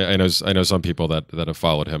 I know some people that have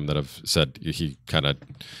followed him that have said he kind of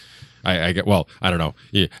I get, well, I don't know.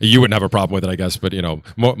 You wouldn't have a problem with it, I guess, but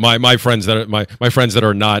my friends that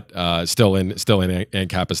are not still in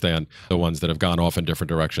Ancapistan, the ones that have gone off in different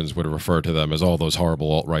directions, would refer to them as all those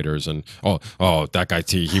horrible alt writers, and oh that guy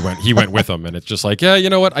T, he went with them, and it's just like, yeah, you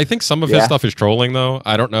know what? I think some of his stuff is trolling, though.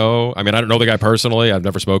 I don't know. I mean, I don't know the guy personally. I've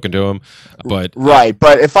never spoken to him, but right.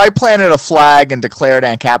 But if I planted a flag and declared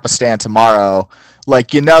Ancapistan tomorrow, like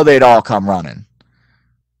they'd all come running.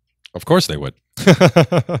 Of course they would.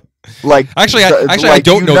 Like actually, I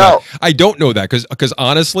don't know that. I don't know that because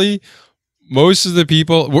honestly, most of the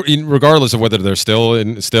people, regardless of whether they're still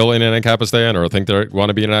in Ancapistan or think they want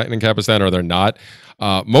to be in Ancapistan or they're not,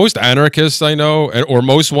 most anarchists I know, or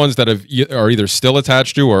most ones that are either still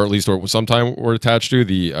attached to or at least sometime were attached to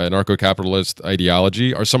the anarcho-capitalist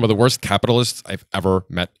ideology, are some of the worst capitalists I've ever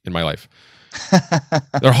met in my life.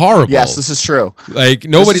 They're horrible. Yes, this is true. Like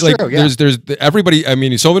nobody, like true, yeah. there's everybody. I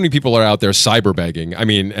mean, so many people are out there cyber begging. I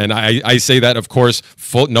mean, and I say that, of course,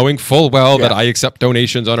 knowing full well that I accept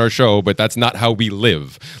donations on our show, but that's not how we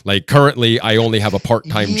live. Like currently, I only have a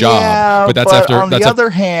part-time job, but that's after. On the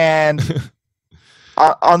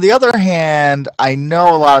other hand, I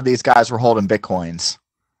know a lot of these guys were holding bitcoins,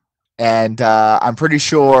 and I'm pretty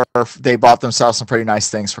sure they bought themselves some pretty nice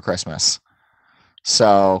things for Christmas.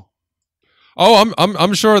 So. Oh,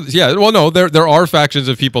 I'm sure. Yeah. Well, no, there are factions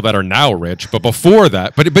of people that are now rich, but before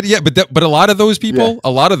that, but a lot of those people,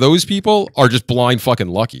 are just blind fucking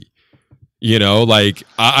lucky. Like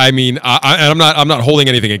I mean, I'm not holding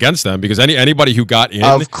anything against them, because anybody who got in,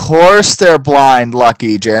 of course they're blind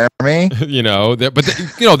lucky, Jeremy. there's no,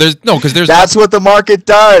 because there's that's what the market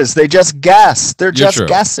does. They just guess. They're just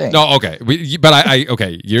guessing. No, okay,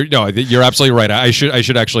 you're absolutely right. I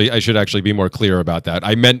should actually be more clear about that.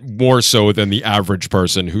 I meant more so than the average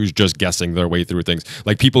person who's just guessing their way through things,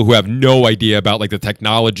 like people who have no idea about like the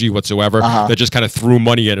technology whatsoever, that just kind of threw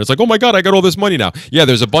money in. It's like, oh my god, I got all this money now. Yeah,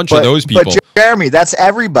 there's a bunch of those people. But Jeremy, that's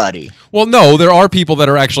everybody. Well, no, there are people that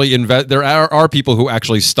are actually there are people who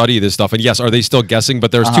actually study this stuff, and yes, are they still guessing?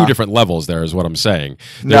 But there's two different levels there, is what I'm saying.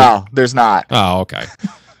 No, there's not. Oh, okay.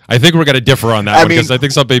 I think we're going to differ on that one, because I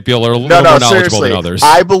think some people are a little more knowledgeable than others.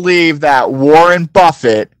 I believe that Warren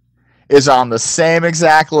Buffett is on the same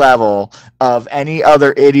exact level of any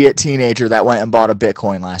other idiot teenager that went and bought a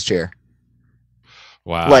Bitcoin last year.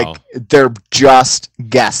 Wow. Like, they're just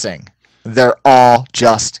guessing. They're all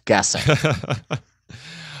just guessing.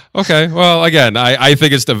 Okay, well, again, I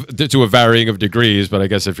think it's to a varying of degrees, but I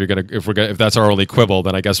guess if that's our only quibble,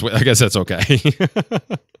 then I guess that's okay.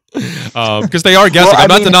 Because they are guessing. Well, I'm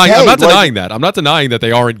not denying that. I'm not denying that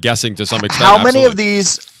they aren't guessing to some extent.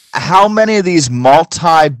 How many of these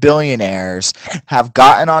multi-billionaires have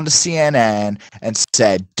gotten onto CNN and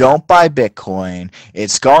said, "Don't buy Bitcoin.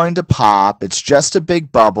 It's going to pop. It's just a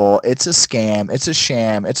big bubble. It's a scam. It's a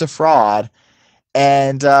sham. It's a fraud,"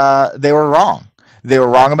 and they were wrong. They were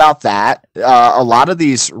wrong about that. A lot of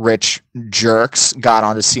these rich jerks got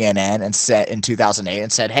onto CNN and said in 2008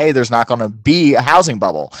 and said, "Hey, there's not going to be a housing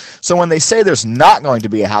bubble." So when they say there's not going to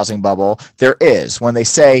be a housing bubble, there is. When they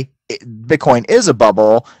say Bitcoin is a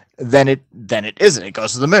bubble, then it isn't. It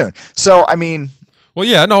goes to the moon. So I mean, well,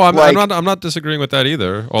 yeah, no, I'm not disagreeing with that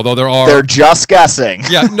either. Although they're just guessing.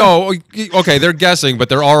 Yeah, no, okay, they're guessing, but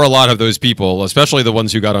there are a lot of those people, especially the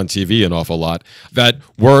ones who got on TV an awful lot, that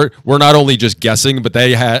were not only just guessing, but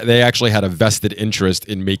they actually had a vested interest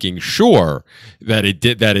in making sure that it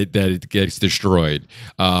gets destroyed.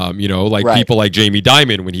 People like Jamie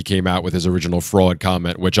Dimon when he came out with his original fraud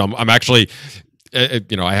comment, which I'm actually.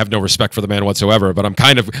 you know, I have no respect for the man whatsoever, but I'm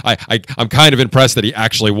kind of impressed that he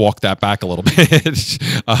actually walked that back a little bit.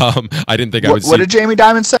 I didn't think I would see. What did Jamie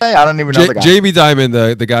Dimon say? I don't even know the guy. Jamie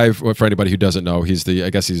Dimon, the guy, for anybody who doesn't know, I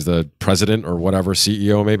guess he's the president or whatever,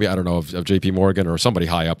 CEO maybe, I don't know, of JP Morgan or somebody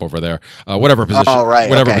high up over there, whatever position,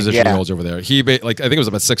 position he holds over there. He, like, I think it was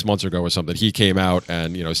about 6 months ago or something, he came out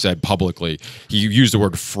and, you know, said publicly, he used the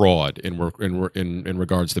word fraud in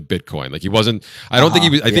regards to Bitcoin. Like, he wasn't, I don't think he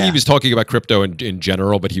was, I think he was talking about crypto in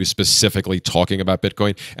general, but he was specifically talking about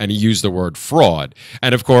Bitcoin, and he used the word fraud.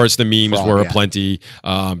 And of course, the memes were aplenty,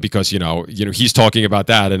 because you know he's talking about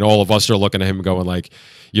that, and all of us are looking at him going like,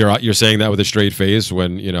 you're saying that with a straight face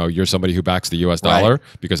when, you know, you're somebody who backs the U.S. dollar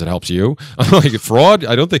because it helps you. Like, fraud?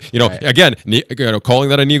 I don't think, you know. Again, calling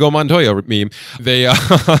that a Inigo Montoya meme. They.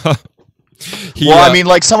 I mean,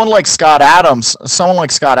 like someone like Scott Adams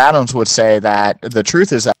would say that the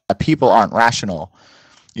truth is that people aren't rational.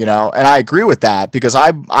 You know, and I agree with that, because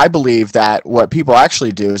I believe that what people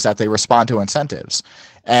actually do is that they respond to incentives.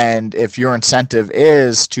 And if your incentive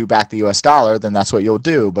is to back the US dollar, then that's what you'll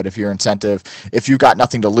do. But if if you've got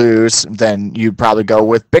nothing to lose, then you'd probably go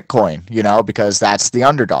with Bitcoin, you know, because that's the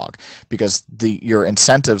underdog, because your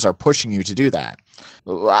incentives are pushing you to do that.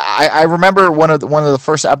 I remember one of the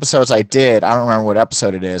first episodes I did, I don't remember what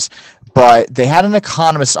episode it is, but they had an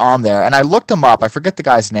economist on there, and I looked him up. I forget the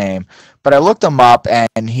guy's name, but I looked him up,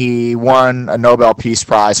 and he won a Nobel Peace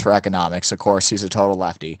Prize for economics. Of course, he's a total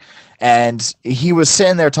lefty. And he was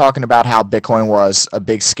sitting there talking about how Bitcoin was a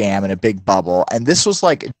big scam and a big bubble. And this was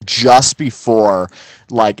like just before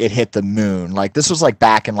like it hit the moon. Like this was like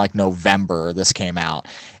back in like November this came out.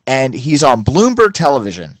 And he's on Bloomberg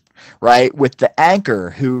television, right, with the anchor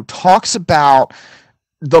who talks about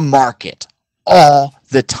the market all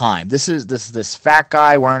the time. This is this fat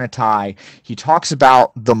guy wearing a tie. He talks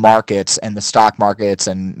about the markets and the stock markets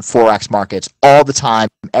and Forex markets all the time,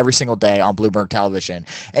 every single day on Bloomberg television.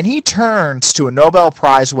 And he turns to a Nobel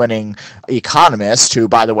Prize winning economist, who,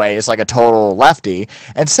 by the way, is like a total lefty,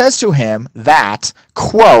 and says to him that,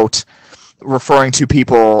 quote, referring to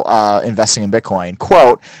people investing in Bitcoin,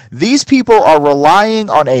 quote, "These people are relying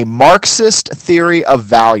on a Marxist theory of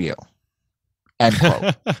value," end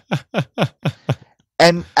quote.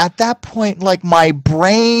 And at that point, like, my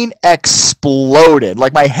brain exploded.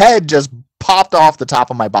 Like, my head just popped off the top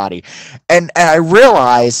of my body. And I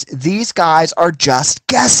realized these guys are just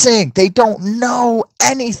guessing. They don't know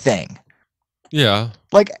anything. Yeah.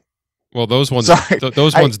 Like, well, those ones,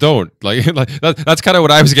 ones don't. Like that's kind of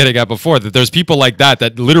what I was getting at before. That there's people like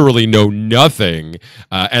that literally know nothing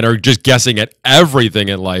and are just guessing at everything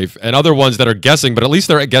in life, and other ones that are guessing, but at least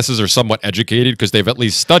their guesses are somewhat educated because they've at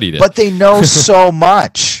least studied it. But they know so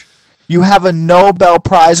much. You have a Nobel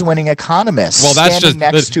Prize winning economist standing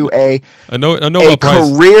next to a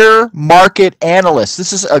career market analyst.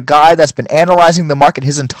 This is a guy that's been analyzing the market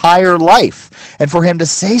his entire life, and for him to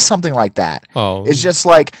say something like that is just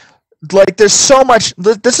like there's so much.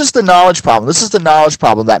 This is the knowledge problem. This is the knowledge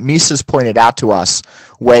problem that Mises pointed out to us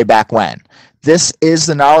way back when. This is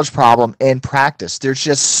the knowledge problem in practice. There's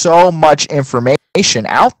just so much information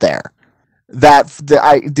out there that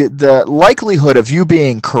the likelihood of you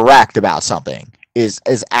being correct about something is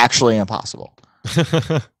actually impossible.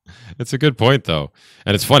 It's a good point, though,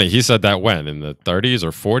 and it's funny. He said that when in the 30s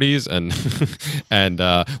or 40s, and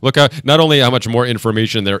look not only how much more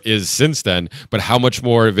information there is since then, but how much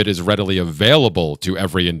more of it is readily available to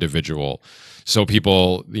every individual. So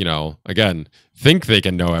people, you know, again, think they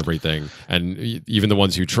can know everything, and even the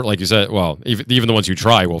ones who, like you said, well, even the ones who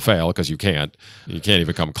try will fail because you can't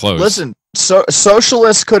even come close. Listen,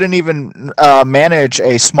 socialists couldn't even manage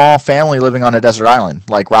a small family living on a desert island,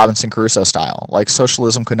 like Robinson Crusoe style. Like,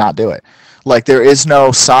 socialism could not do it. Like, there is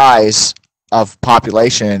no size of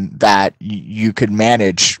population that you could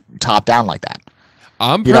manage top down like that.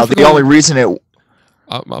 The only reason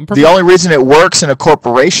it works in a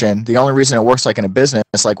corporation, the only reason it works like in a business,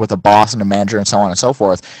 like with a boss and a manager and so on and so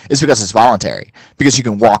forth, is because it's voluntary. Because you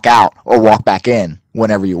can walk out or walk back in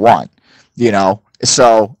whenever you want. You know.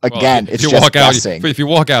 So again, it's just guessing. If you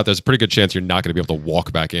walk out, there's a pretty good chance you're not going to be able to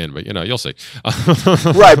walk back in. But you know, you'll see.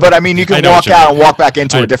 Right, but I mean, you can walk out and walk back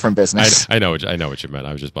into a different business. I know what you meant.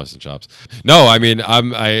 I was just busting chops. No, I mean,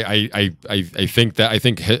 I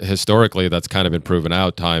think historically that's kind of been proven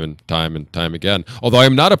out time and time again. Although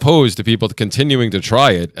I'm not opposed to people continuing to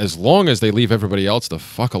try it as long as they leave everybody else the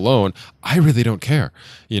fuck alone. I really don't care.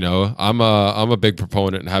 You know, I'm a big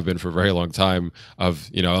proponent and have been for a very long time of,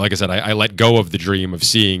 you know, like I said, I let go of the dream of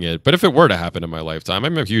seeing it. But if it were to happen in my lifetime,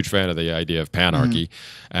 I'm a huge fan of the idea of panarchy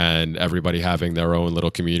and everybody having their own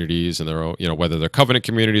little communities and their own, whether they're covenant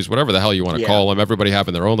communities, whatever the hell you want to call them, everybody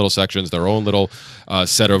having their own little sections, their own little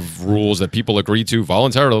set of rules that people agree to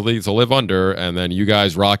voluntarily to live under, and then you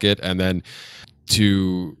guys rock it, and then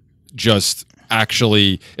to just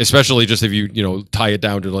actually, especially just if you tie it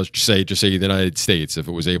down to, let's say the United States, if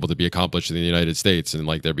it was able to be accomplished in the United States, and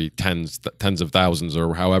like there'd be tens of thousands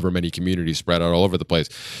or however many communities spread out all over the place,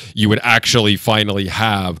 you would actually finally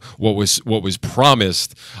have what was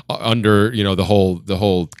promised under the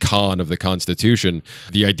whole con of the Constitution,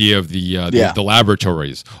 the idea of the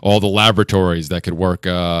laboratories, all the laboratories that could work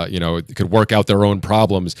could work out their own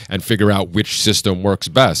problems and figure out which system works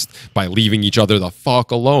best by leaving each other the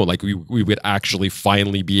fuck alone. Like we would actually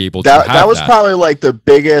finally be able to have that was probably like the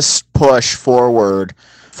biggest push forward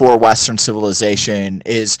for Western civilization.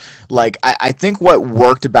 Is like, I think what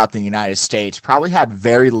worked about the United States probably had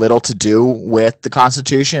very little to do with the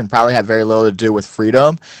Constitution, probably had very little to do with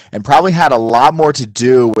freedom, and probably had a lot more to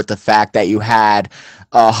do with the fact that you had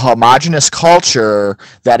a homogenous culture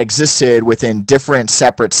that existed within different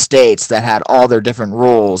separate states that had all their different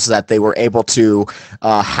rules that they were able to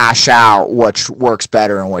hash out which works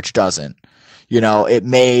better and which doesn't. It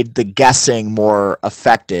made the guessing more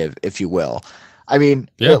effective, if you will. I mean,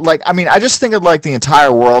 I just think of like the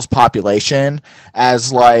entire world's population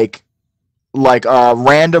as like a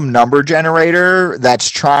random number generator that's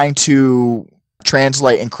trying to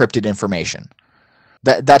translate encrypted information.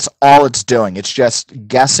 That's all it's doing. It's just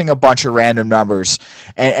guessing a bunch of random numbers,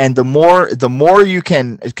 and the more you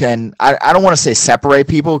can I don't want to say separate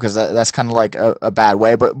people, because that's kind of like a bad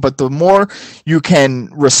way, but the more you can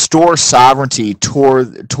restore sovereignty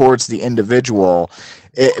towards the individual,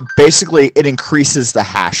 it increases the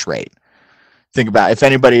hash rate. Think about it. If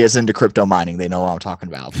anybody is into crypto mining, they know what I'm talking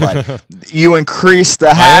about. But you increase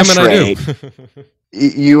the hash rate.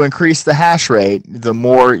 You increase the hash rate, the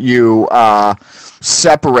more you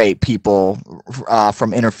separate people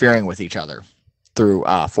from interfering with each other through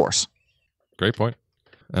force. Great point.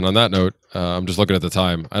 And on that note, I'm just looking at the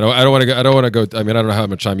time. I don't want to go. I mean, I don't know how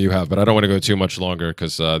much time you have, but I don't want to go too much longer,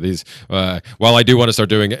 because while I do want to start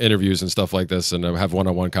doing interviews and stuff like this and have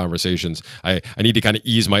one-on-one conversations, I need to kind of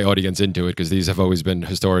ease my audience into it, because these have always been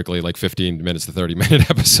historically like 15 minutes to 30-minute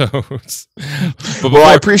episodes. Well,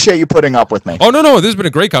 I appreciate you putting up with me. Oh no, this has been a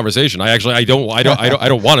great conversation. I don't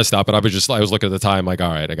want to stop it. I was looking at the time, like,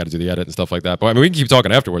 all right, I got to do the edit and stuff like that. But I mean, we can keep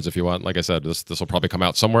talking afterwards if you want. Like I said, this will probably come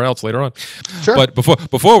out somewhere else later on. Sure. But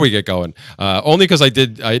before we get going, only because I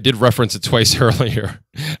did reference it twice earlier,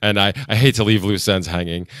 and I hate to leave loose ends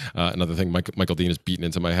hanging. Another thing Michael Dean has beaten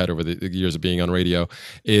into my head over the years of being on radio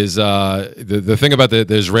is the thing about the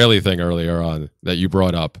Israeli thing earlier on that you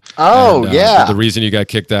brought up. Oh, and, yeah. The reason you got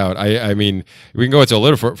kicked out. I mean, we can go into a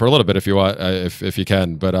little for a little bit if you want, if you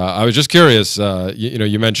can. But I was just curious.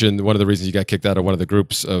 You mentioned one of the reasons you got kicked out of one of the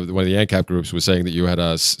groups, of one of the ANCAP groups, was saying that you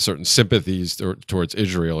had certain sympathies towards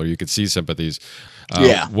Israel, or you could see sympathies.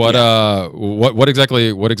 What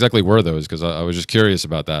exactly were those? Because I was just curious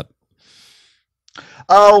about that.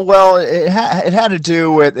 Oh, well, it had to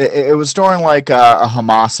do with it was during like a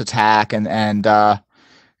Hamas attack, and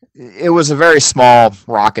it was a very small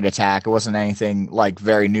rocket attack. It wasn't anything like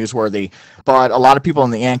very newsworthy, but a lot of people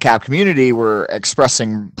in the ANCAP community were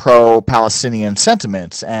expressing pro-Palestinian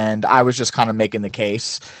sentiments, and I was just kind of making the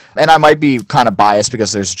case. And I might be kind of biased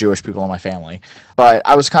because there's Jewish people in my family, but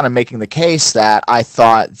I was kind of making the case that I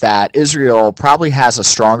thought that Israel probably has a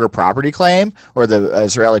stronger property claim, or the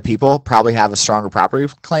Israeli people probably have a stronger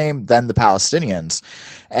property claim than the Palestinians.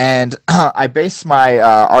 And I based my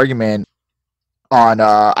argument on,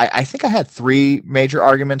 I think I had three major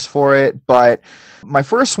arguments for it, but my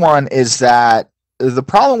first one is that the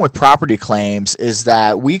problem with property claims is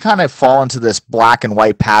that we kind of fall into this black and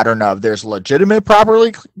white pattern of there's legitimate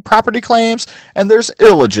property claims and there's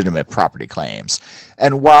illegitimate property claims.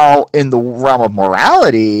 And while in the realm of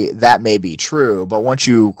morality, that may be true, but once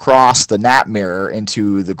you cross the nap mirror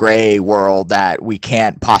into the gray world that we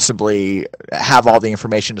can't possibly have all the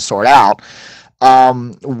information to sort out,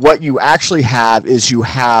 what you actually have is you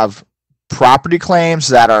have property claims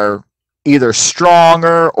that are either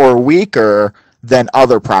stronger or weaker than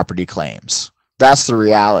other property claims. That's the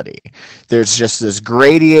reality. There's just this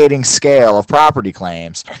gradating scale of property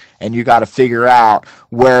claims, and you got to figure out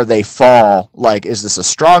where they fall. Like, is this a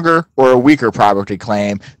stronger or a weaker property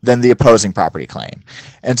claim than the opposing property claim?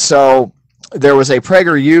 And so there was a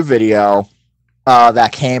PragerU video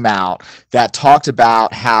that came out that talked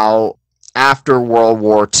about how after World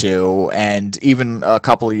War II, and even a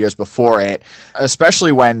couple of years before it,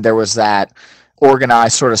 especially when there was that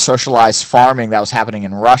organized, sort of socialized farming that was happening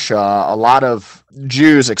in Russia, a lot of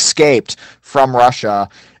Jews escaped from Russia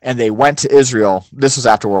and they went to Israel. This was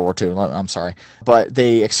after World War II, I'm sorry. But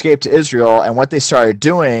they escaped to Israel, and what they started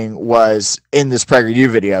doing was, in this PragerU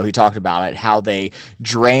video, he talked about it, how they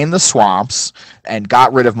drained the swamps and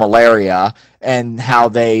got rid of malaria, and how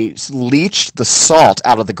they leached the salt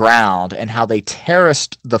out of the ground, and how they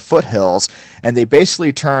terraced the foothills, and they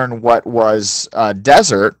basically turned what was a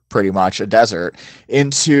desert, pretty much a desert,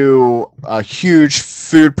 into a huge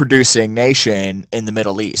food-producing nation in the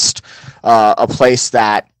Middle East, a place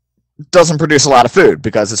that doesn't produce a lot of food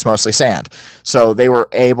because it's mostly sand. So they were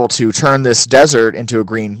able to turn this desert into a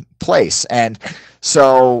green place. And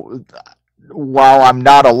so while I'm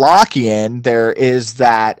not a Lockean, there is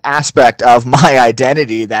that aspect of my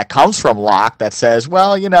identity that comes from Locke that says,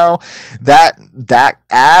 well, you know, that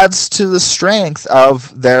adds to the strength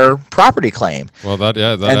of their property claim. Well, that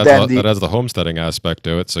adds the homesteading aspect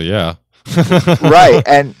to it. So yeah. Right.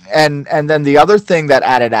 And then the other thing that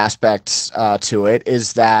added aspects to it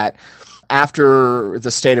is that after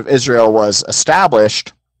the state of Israel was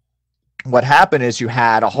established, what happened is you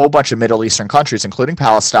had a whole bunch of Middle Eastern countries, including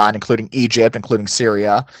Palestine, including Egypt, including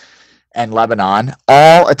Syria and Lebanon,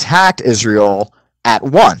 all attacked Israel at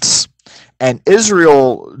once. And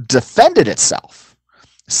Israel defended itself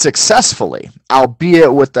successfully,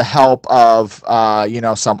 albeit with the help of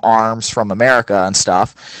some arms from America and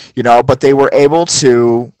stuff, but they were able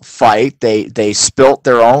to fight. They spilt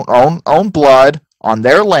their own blood on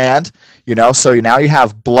their land, so now you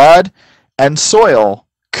have blood and soil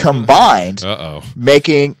combined,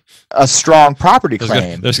 making a strong property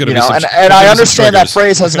claim. There's gonna be some, and I understand that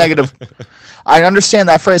phrase has negative I understand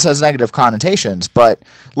that phrase has negative connotations, but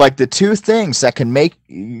like the two things that can make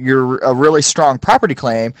a really strong property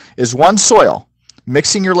claim is one, soil,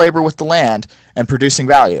 mixing your labor with the land and producing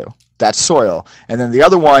value. That's soil. And then the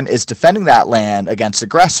other one is defending that land against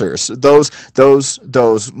aggressors. Those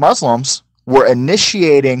Muslims were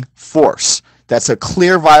initiating force. That's a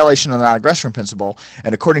clear violation of the non-aggression principle.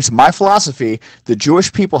 And according to my philosophy, the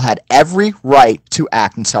Jewish people had every right to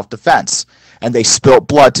act in self-defense, and they spilt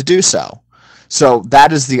blood to do so. So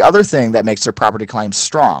that is the other thing that makes their property claims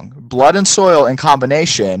strong. Blood and soil in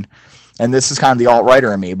combination, and this is kind of the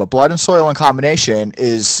alt-righter in me, but blood and soil in combination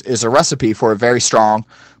is a recipe for a very strong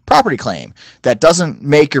property claim. That doesn't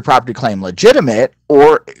make your property claim legitimate,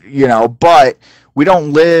 but we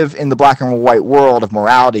don't live in the black and white world of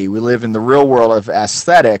morality. We live in the real world of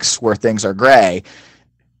aesthetics where things are gray.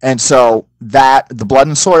 And so the blood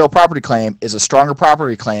and soil property claim is a stronger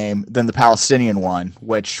property claim than the Palestinian one,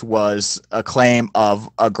 which was a claim of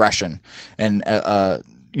aggression and,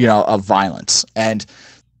 of violence. And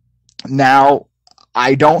now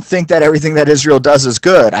I don't think that everything that Israel does is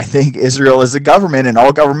good. I think Israel is a government, and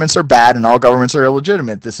all governments are bad and all governments are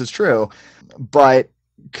illegitimate. This is true. But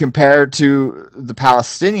compared to the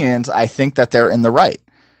Palestinians, I think that they're in the right.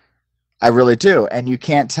 I really do. And you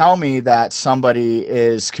can't tell me that somebody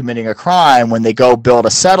is committing a crime when they go build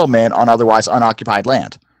a settlement on otherwise unoccupied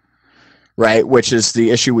land, right? Which is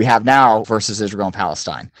the issue we have now versus Israel and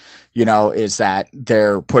Palestine, is that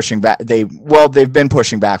they're pushing back. They've been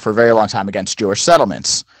pushing back for a very long time against Jewish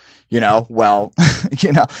settlements, building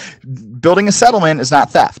a settlement is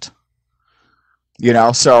not theft.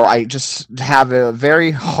 So I just have a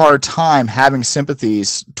very hard time having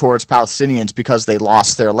sympathies towards Palestinians because they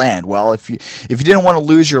lost their land. Well, if you didn't want to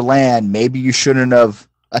lose your land, maybe you shouldn't have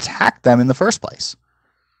attacked them in the first place.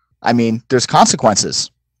 I mean, there's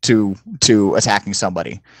consequences to attacking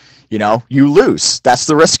somebody. You lose. That's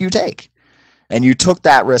the risk you take, and you took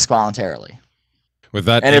that risk voluntarily. With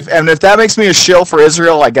that, and if that makes me a shill for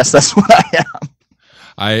Israel, I guess that's what I am.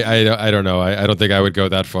 I don't know. I don't think I would go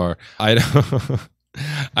that far. I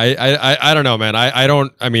don't know, man.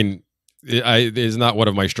 It's not one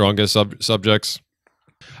of my strongest subjects.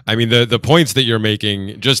 I mean, the points that you're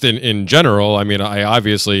making, just in general, I mean, I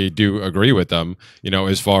obviously do agree with them,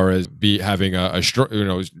 as far as having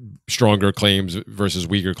stronger claims versus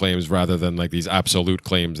weaker claims rather than like these absolute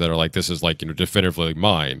claims that are like, this is like, definitively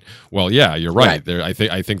mine. Well, yeah, you're right. There, I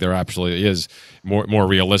think there absolutely is more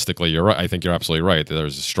realistically, you're right. I think you're absolutely right that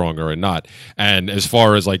there's stronger and not. And as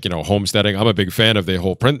far as like, homesteading, I'm a big fan of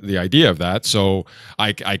the idea of that. So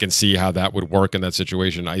I can see how that would work in that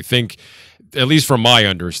situation. I think, at least from my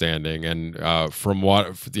understanding and from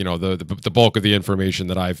what, the bulk of the information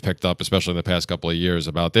that I've picked up, especially in the past couple of years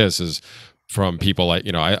about this, is from people like,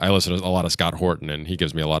 I listen to a lot of Scott Horton, and he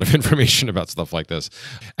gives me a lot of information about stuff like this.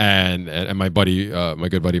 And my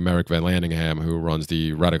good buddy Merrick Van Landingham, who runs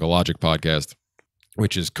the Radical Logic podcast,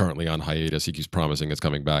 which is currently on hiatus. He keeps promising it's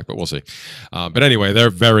coming back, but we'll see. But anyway, they're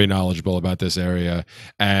very knowledgeable about this area,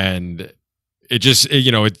 and it just,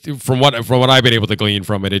 from what I've been able to glean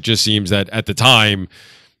from it, it just seems that at the time,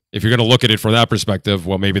 if you're going to look at it from that perspective,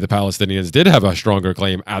 well, maybe the Palestinians did have a stronger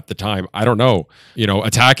claim at the time. I don't know.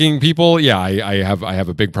 Attacking people, yeah, I have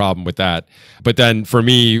a big problem with that. But then for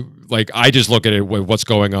me, like, I just look at it with what's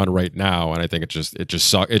going on right now, and I think it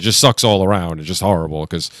just sucks all around. It's just horrible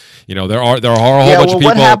because there are a whole bunch of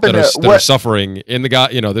people that are suffering in the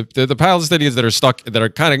the Palestinians that are stuck, that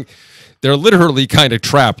are they're literally kind of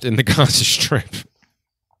trapped in the Gaza Strip.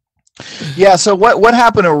 Yeah, so what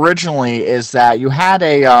happened originally is that you had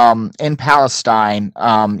in Palestine,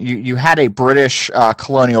 you had a British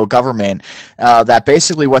colonial government that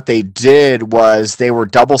basically what they did was they were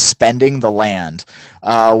double spending the land,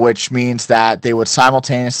 which means that they would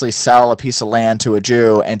simultaneously sell a piece of land to a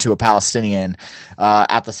Jew and to a Palestinian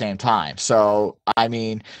at the same time. So, I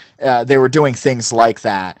mean, they were doing things like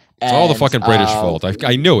that. It's all the fucking British fault.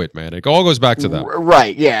 I knew it, man. It all goes back to them.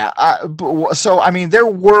 Right, yeah. So, I mean, there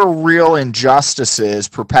were real injustices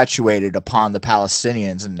perpetuated upon the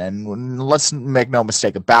Palestinians, and let's make no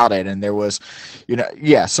mistake about it. And there was,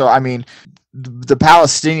 so, I mean, the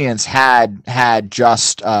Palestinians had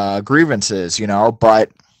just grievances,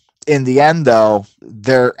 but in the end, though,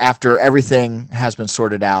 after everything has been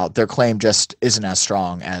sorted out, their claim just isn't as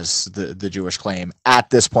strong as the Jewish claim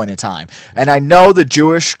at this point in time. And I know the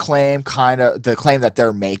Jewish claim, the claim that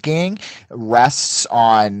they're making, rests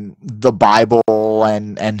on the Bible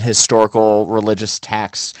and historical religious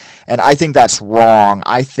texts, and I think that's wrong.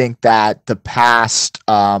 I think that the past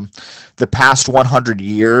 100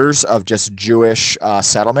 years of just Jewish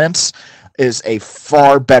settlements is a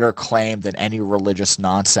far better claim than any religious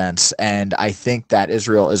nonsense, and I think that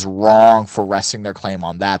Israel is wrong for resting their claim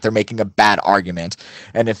on that. They're making a bad argument,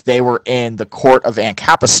 and if they were in the court of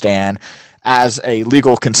Ancapistan as a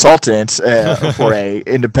legal consultant for a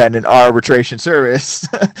independent arbitration service,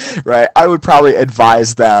 right, I would probably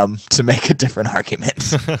advise them to make a different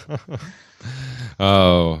argument.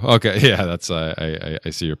 Oh, okay, yeah, that's I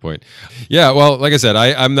see your point. Yeah, well, like I said,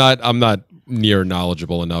 I'm not near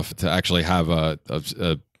knowledgeable enough to actually have a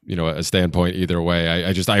standpoint either way.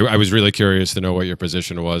 I was really curious to know what your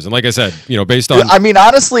position was, and like I said, based on, I mean,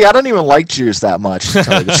 honestly, I don't even like Jews that much, to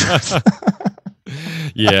tell you the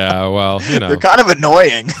truth. Yeah, well, they're kind of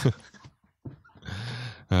annoying.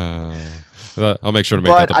 I'll make sure to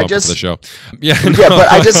make that the bumper for the show. Yeah, yeah,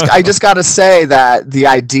 but I just got to say that the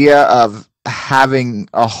idea of having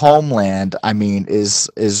a homeland, I mean, is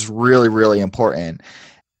really, really important.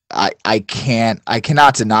 I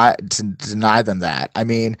cannot deny them that. I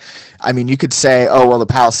mean, you could say, oh, well, the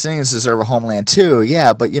Palestinians deserve a homeland too.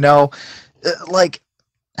 Yeah, but like,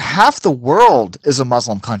 half the world is a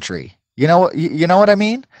Muslim country. You know what I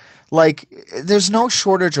mean? Like, there's no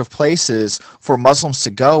shortage of places for Muslims to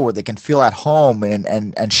go where they can feel at home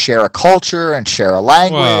and share a culture and share a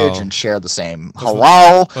language and share the same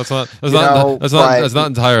halal. That's not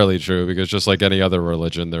entirely true, because just like any other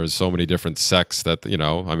religion, there's so many different sects that,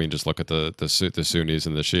 I mean, just look at the Sunnis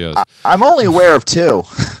and the Shias. I'm only aware of two.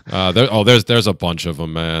 There's a bunch of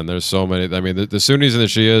them, man. There's so many. I mean, the Sunnis and the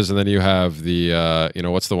Shias, and then you have the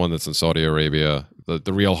what's the one that's in Saudi Arabia?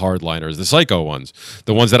 The real hardliners, the psycho ones,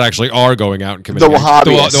 the ones that actually are going out and committing the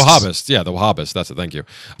Wahhabists. The Wahhabists, yeah, the Wahhabists. That's it. Thank you.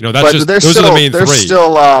 Those are the main three.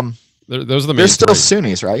 Those are the main. They're still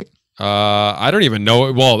Sunnis, right? I don't even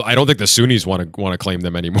know. Well, I don't think the Sunnis want to claim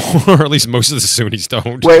them anymore, or at least most of the Sunnis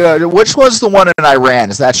don't. Wait, which was the one in Iran?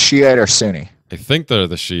 Is that Shiite or Sunni? I think they're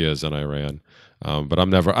the Shias in Iran, but I'm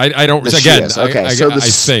never. I don't. The again, Shias. Okay, I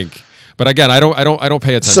think, but again, I don't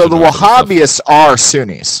pay attention. So the Wahhabists are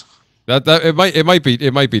Sunnis. That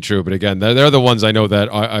it might be true, but again, they're the ones I know that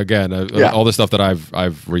all the stuff that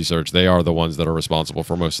I've researched, they are the ones that are responsible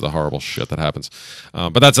for most of the horrible shit that happens.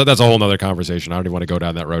 But that's a whole nother conversation. I don't even want to go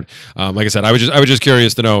down that road. Like I said, I was just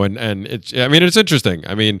curious to know, and it's interesting.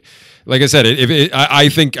 I mean, like I said, I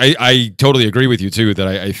think I totally agree with you too, that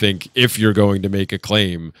I think if you're going to make a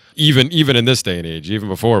claim, even in this day and age, even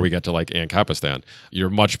before we get to like Ancapistan, you're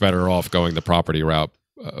much better off going the property route.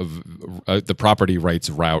 The property rights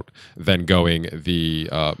route than going the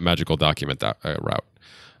magical document route.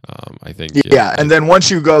 I think. Yeah, and then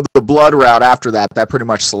once you go the blood route after that, that pretty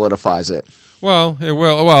much solidifies it. Well, it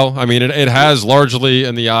will. Well, I mean, it has largely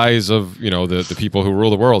in the eyes of the people who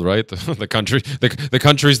rule the world, right? The countries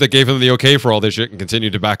that gave them the okay for all this shit and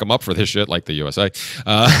continue to back them up for this shit, like the USA.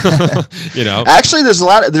 Actually, there's a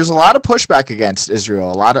lot of pushback against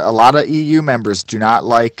Israel. A lot of EU members do not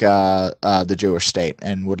like the Jewish state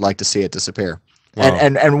and would like to see it disappear. Wow.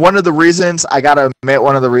 And one of the reasons, I gotta admit,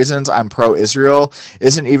 one of the reasons I'm pro-Israel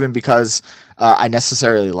isn't even because I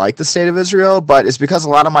necessarily like the state of Israel, but it's because a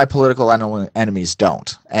lot of my political enemies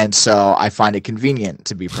don't, and so I find it convenient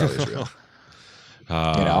to be pro-Israel.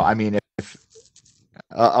 I mean, if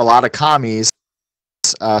a lot of commies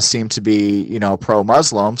seem to be,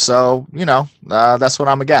 pro-Muslim, so that's what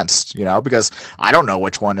I'm against. Because I don't know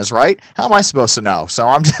which one is right. How am I supposed to know? So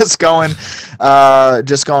I'm just going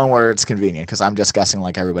where it's convenient because I'm just guessing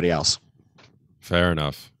like everybody else. Fair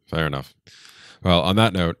enough. Fair enough. Well, on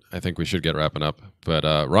that note, I think we should get wrapping up. But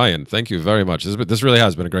Ryan, thank you very much. This really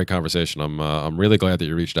has been a great conversation. I'm really glad that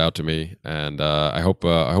you reached out to me, and I hope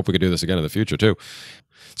we could do this again in the future too.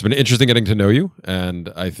 It's been interesting getting to know you,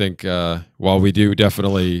 and I think while we do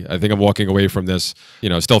definitely, I think I'm walking away from this,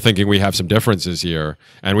 still thinking we have some differences here,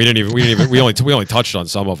 and we only touched on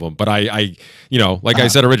some of them. But I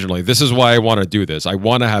said originally, this is why I want to do this. I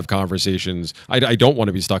want to have conversations. I don't want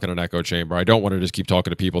to be stuck in an echo chamber. I don't want to just keep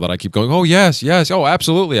talking to people that I keep going, oh yes, oh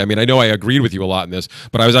absolutely. I mean, I know I agreed with you a lot in this,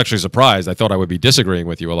 but I was actually surprised. I thought I would be disagreeing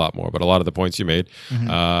with you a lot more, but a lot of the points you made,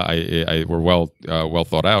 I were well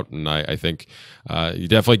thought out, and I think you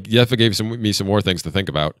definitely gave me some more things to think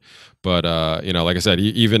about. But like I said,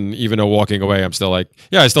 even though walking away, I'm still like,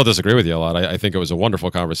 I still disagree with you a lot. I think it was a wonderful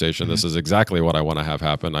conversation. This is exactly what I want to have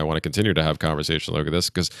happen. I want to continue to have conversations like this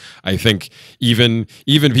because I think even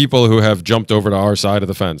people who have jumped over to our side of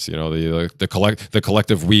the fence, the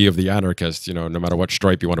collective we of the anarchists, no matter what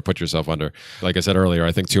stripe you want to put yourself under. Like I said earlier,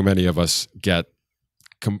 I think too many of us get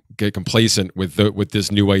complacent with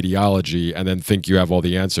this new ideology and then think you have all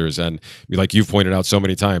the answers. And like you've pointed out so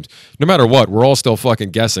many times, no matter what, we're all still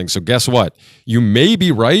fucking guessing. So guess what? You may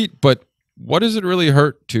be right, but what does it really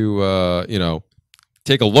hurt to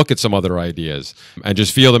take a look at some other ideas and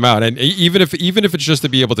just feel them out? And even if it's just to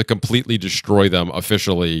be able to completely destroy them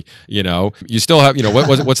officially, you still have,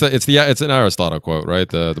 what's that? It's an Aristotle quote, right?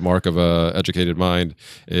 The mark of a educated mind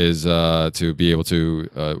is to be able to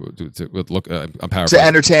look. I'm paraphrasing. To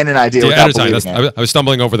entertain an idea without believing it. I was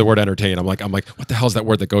stumbling over the word entertain. I'm like, what the hell is that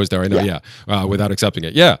word that goes there? I know, without accepting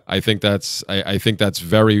it. Yeah, I think that's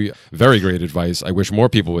very, very great advice. I wish more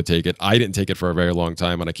people would take it. I didn't take it for a very long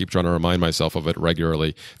time, and I keep trying to remind myself of it regularly.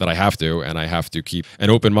 That I have to, and I have to keep an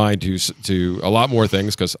open mind to a lot more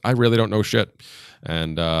things because I really don't know shit,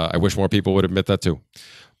 and I wish more people would admit that too.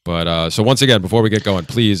 But so once again, before we get going,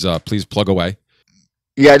 please plug away.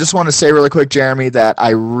 Yeah, I just want to say really quick, Jeremy, that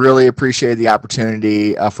I really appreciate the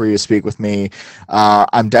opportunity for you to speak with me.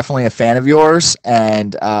 I'm definitely a fan of yours,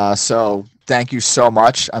 and so thank you so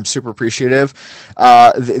much. I'm super appreciative.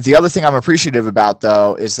 The other thing I'm appreciative about,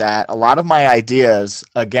 though, is that a lot of my ideas,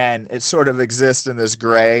 again, it sort of exists in this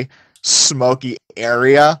gray, smoky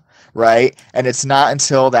area, right? And it's not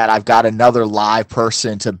until that I've got another live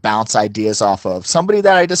person to bounce ideas off of, somebody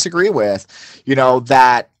that I disagree with,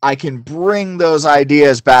 that I can bring those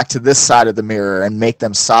ideas back to this side of the mirror and make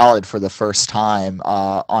them solid for the first time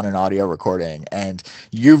on an audio recording. And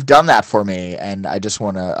you've done that for me, and I just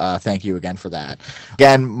want to thank you again for that.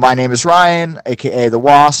 Again, my name is Ryan, aka The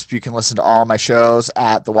Wasp. You can listen to all my shows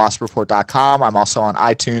at thewaspreport.com. I'm also on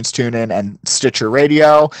iTunes, TuneIn, and Stitcher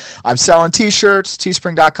Radio. I'm selling t-shirts,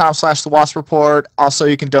 teespring.com/thewaspreport. Also,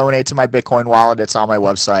 you can donate to my Bitcoin wallet. It's on my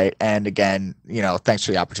website. And again, thanks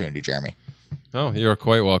for the opportunity, Jeremy. Oh, you're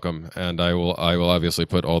quite welcome, and I will obviously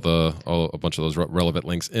put a bunch of those relevant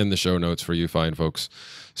links in the show notes for you fine folks.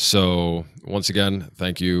 So once again,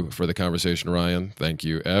 thank you for the conversation, Ryan. Thank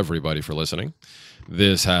you everybody for listening.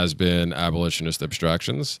 This has been Abolitionist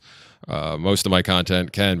Abstractions. Most of my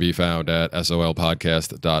content can be found at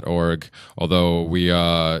solpodcast.org. Although we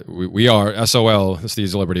are SOL,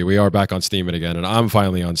 Steve's Liberty, we are back on Steemit again, and I'm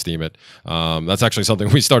finally on Steemit. That's actually something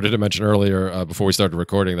we started to mention earlier before we started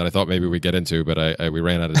recording that I thought maybe we'd get into, but we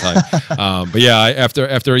ran out of time. But yeah,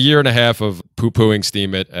 after a year and a half of poo-pooing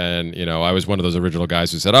Steemit, and I was one of those original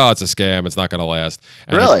guys who said, "Oh, it's a scam, it's not going to last."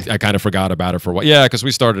 And really, I kind of forgot about it for a while. Yeah, because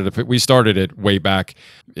we started it way back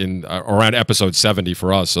in around episode 70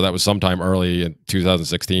 for us, so that was sometime early in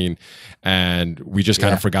 2016, and we just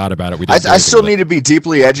kind of forgot about it. I still need to be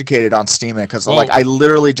deeply educated on Steemit because I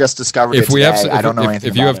literally just discovered it today. I don't know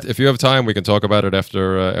anything about it. If you have time, we can talk about it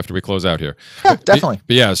after we close out here. Yeah, definitely.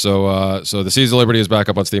 But yeah, so the Seas of Liberty is back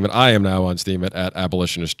up on Steemit. I am now on Steemit at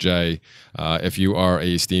Abolitionist J. If you are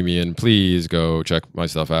a Steemian, please go check my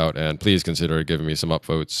stuff out, and please consider giving me some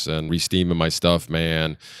upvotes and re-steaming my stuff,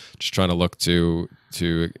 man. Just trying to look to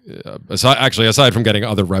aside from getting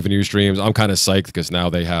other revenue streams, I'm kind of psyched because now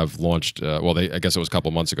they have launched. I guess it was a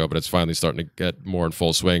couple months ago, but it's finally starting to get more in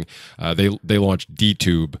full swing. They launched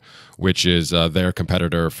DTube, which is their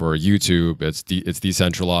competitor for YouTube. It's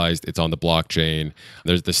decentralized. It's on the blockchain.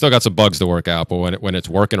 They still got some bugs to work out, but when it's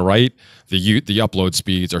working right, the upload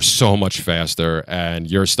speeds are so much faster, and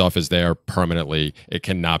your stuff is there permanently. It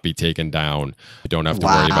cannot be taken down. You don't have to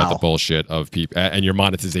worry about the bullshit of people, and your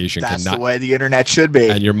monetization That's cannot. the way the internet should be.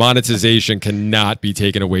 And your monetization cannot be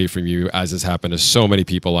taken away from you, as has happened to so many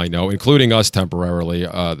people I know, including us temporarily.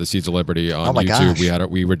 The Seeds of Liberty on YouTube, gosh.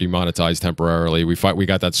 we were demonetized temporarily. We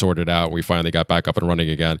got that sorted out. We finally got back up and running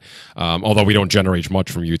again. Although we don't generate much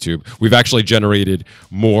from YouTube, we've actually generated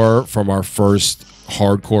more from our first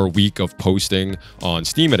hardcore week of posting on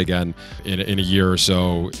Steam again in a year or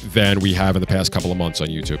so than we have in the past couple of months on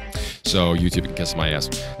YouTube. So YouTube can kiss my ass.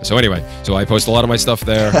 So anyway, so I post a lot of my stuff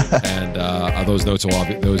there, and those links will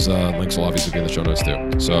obviously be in the show notes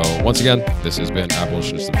too. So once again, this has been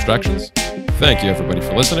Abolitionist Abstractions. Thank you everybody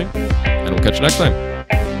for listening, and we'll catch you next time.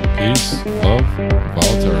 Peace, love,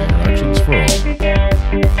 voluntary interactions for all.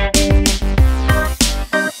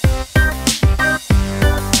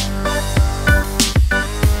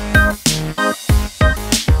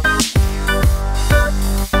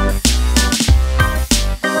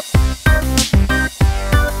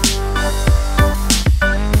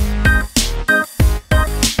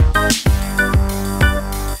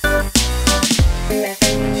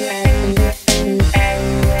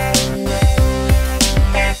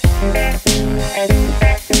 And